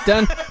 If it's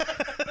done,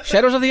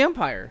 Shadows of the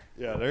Empire.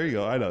 Yeah, there you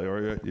go. I know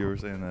you were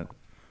saying that.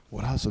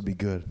 What else would be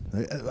good?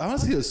 I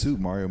want to see a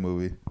Super Mario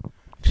movie.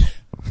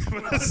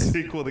 The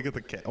sequel to get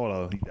the cat.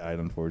 Well, he died,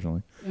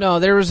 unfortunately. No,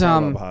 there was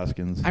Bob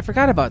Hoskins. I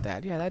forgot about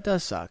that. Yeah, that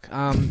does suck.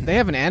 They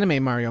have an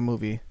anime Mario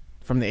movie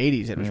from the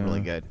 80s that was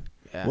really good.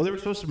 Yeah. Well, they were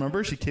supposed to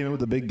remember. She came in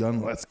with a big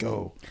gun. Let's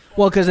go.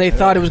 Well, because they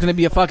thought it was going to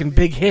be a fucking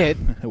big hit.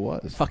 It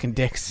was. Fucking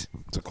dicks.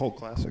 It's a cult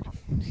classic.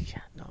 Yeah,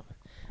 no,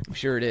 I'm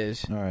sure it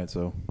is. All right,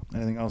 so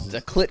anything else? It's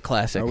a clit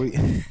classic. Are we?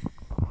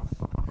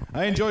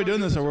 I enjoy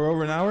doing this. Are we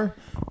over an hour?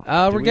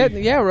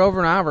 We're over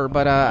an hour,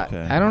 but Okay,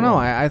 I don't know. cool.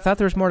 I thought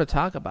there was more to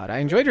talk about. I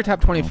enjoyed your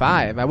top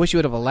 25. I wish you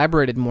would have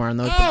elaborated more on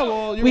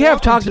those. We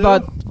have talked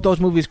about those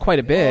movies quite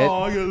a bit.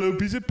 Oh, I got a little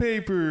piece of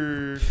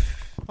paper.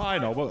 I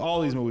know, but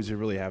all these movies we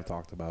really have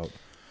talked about.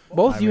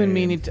 Both you and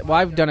me need to. Well,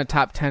 I've done a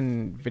top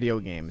 10 video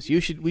games.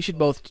 We should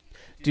both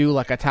do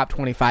like a top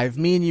 25.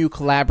 Me and you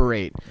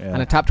collaborate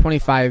on a top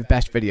 25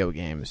 best video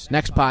games.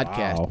 Next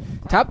podcast. Wow.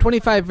 Top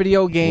 25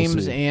 video games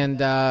We'll see. and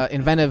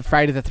inventive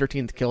Friday the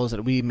 13th kills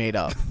that we made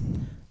up.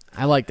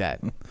 I like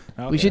that.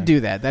 Okay. We should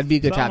do that. That'd be a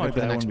good Something topic like for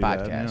the that next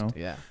wouldn't be podcast. bad, you know.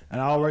 Yeah.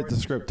 And I'll write the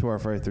script to our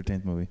Friday the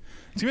 13th movie.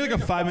 It's going to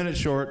be like a 5-minute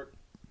short.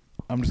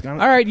 I'm just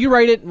gonna. All right, you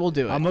write it. We'll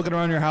do it. I'm looking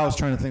around your house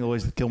trying to think of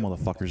ways to kill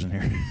motherfuckers in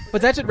here.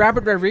 But that's what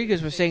Robert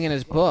Rodriguez was saying in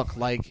his book.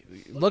 Like,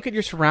 look at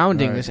your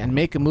surroundings and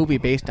make a movie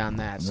based on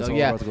that. That's So what we're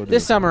yeah, about to go do.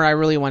 this summer I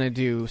really want to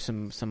do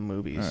some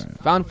movies,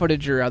 Right. found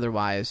footage or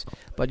otherwise.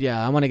 But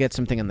yeah, I want to get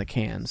something in the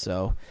can.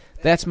 So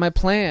that's my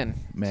plan,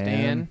 Man.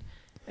 Stan.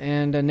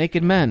 And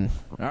Naked Men.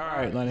 All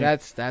right, Lenny.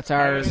 That's All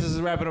our right, this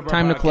is wrapping up our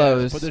time to podcast.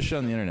 close. Put this shit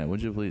on the internet,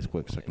 would you please,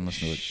 quick, so I can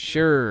listen to it.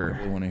 Sure. I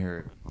really want to hear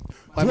it.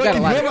 I've So got I a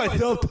can lot hear of-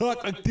 myself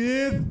talk like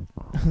this.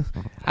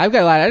 I've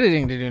got a lot of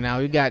editing to do now.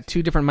 We've got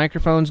 2 different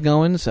microphones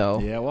going,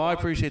 so Yeah, well, I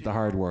appreciate the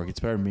hard work. It's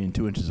better than being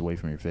 2 inches away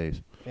from your face.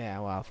 yeah.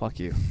 Well,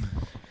 fuck you.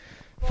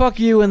 Fuck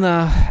you and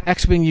the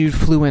X-wing you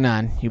flew in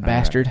on, you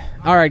bastard.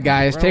 All right,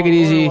 guys, take it We're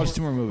easy. gonna watch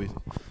 2 more movies.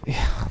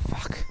 Yeah,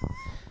 fuck.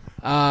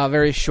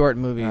 Very short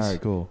movies. All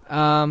right, cool.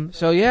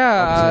 So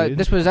yeah, Episode.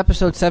 this was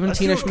episode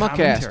 17 of Let's do a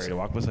commentary Schmuckast. to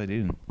walk beside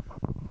Eden.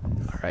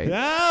 All right.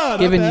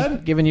 Yeah,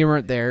 Given you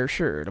weren't there,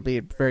 sure, it'll be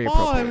very Oh,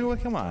 appropriate. I mean, well,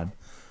 come on.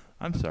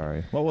 I'm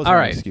sorry. What was All my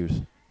right.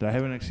 excuse? Did I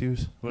have an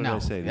excuse? What did no, I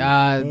say?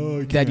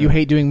 that you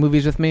hate doing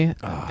movies with me,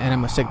 and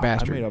I'm a sick I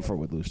bastard. made up for it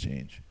with loose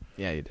change.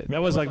 Yeah, you did.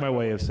 That was like my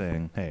way of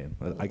saying, hey,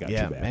 I got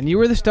Yeah, you back. and you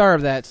were the star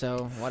of that,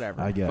 so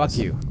whatever. I guess. Fuck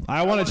you.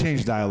 I want to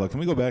change dialogue. Can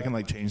we go back and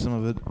like change some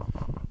of it?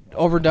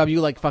 Overdub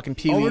you like fucking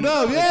Pee-wee.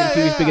 Overdub, like yeah. in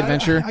Pee-wee's Big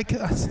Adventure.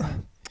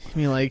 I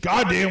You like,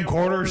 goddamn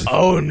quarters.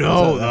 oh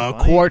no, Was that the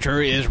funny?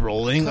 quarter is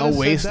rolling Could've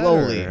away said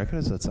slowly. better. I could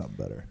have said something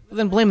better.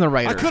 Then blame the I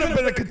writer. could have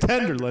been a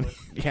contender, Lenny.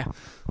 Yeah.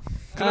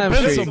 Could've I'm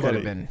been sure you somebody. could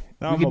have been.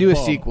 Now We I'm could a do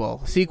a bum.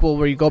 sequel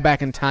where you go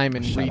back in time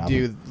and Shut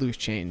redo Loose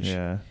Change.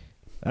 Yeah.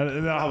 And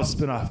then I'll have a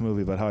spin-off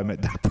movie about how I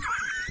met Dr.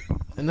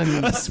 And then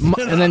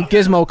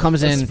Gizmo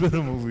comes in.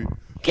 Spin-off movie.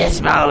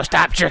 Gizmo,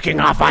 stop jerking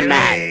off on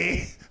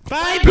Matt.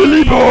 Bye,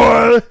 Billy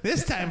boy.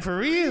 This time for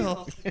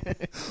real.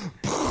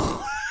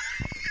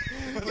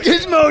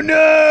 Gizmo,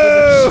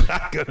 no!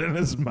 Shotgun in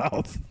his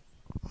mouth.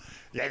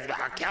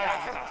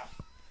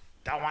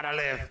 Don't want to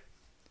live.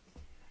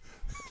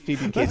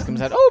 Phoebe Cates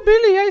comes out. Oh,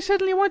 Billy, I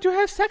suddenly want to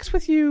have sex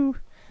with you.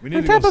 We need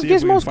On to top go of see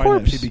if we can Gizmo's find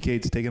corpse. that Phoebe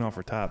Cates taking off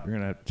her top. You're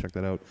gonna have to check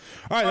that out.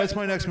 All right, that's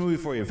my next movie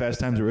for you. Fast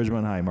Times at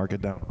Ridgemont High. Mark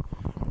it down.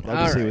 Love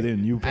All to see right. it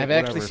within you. I've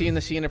actually seen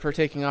the scene of her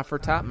taking off her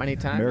top many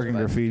times. American but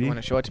Graffiti? You want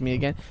to show it to me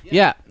again?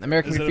 Yeah,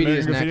 American Is it Graffiti American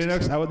is Graffiti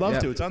next. next? I would love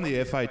Yep. to. It's on the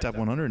AFI Top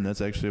 100, and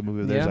that's actually a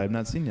movie of theirs Yeah. I have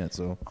not seen yet.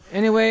 So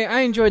Anyway,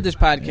 I enjoyed this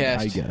podcast.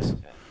 I guess.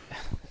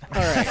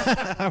 All right.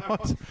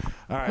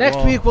 All right. Next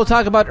well, week we'll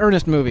talk about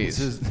Ernest movies.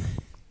 this is-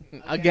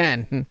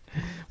 Again.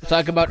 We'll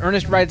talk about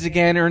Ernest Rides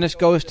Again, Ernest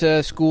Goes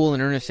to School,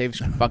 and Ernest Saves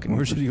fucking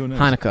Where should he go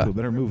next? Hanukkah. To a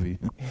better movie.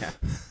 Yeah.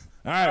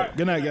 All right.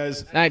 Good night,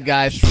 guys. Night,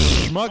 guys.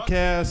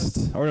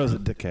 Schmuckast. Or was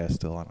it Dickcast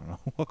still? I don't know.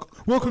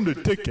 Welcome to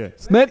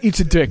Dickcast. Matt eats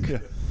a dick. Yeah.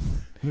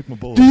 Lick my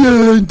balls. The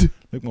end.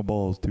 Lick my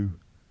balls, too.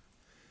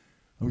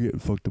 I'm getting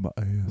fucked in my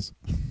ass.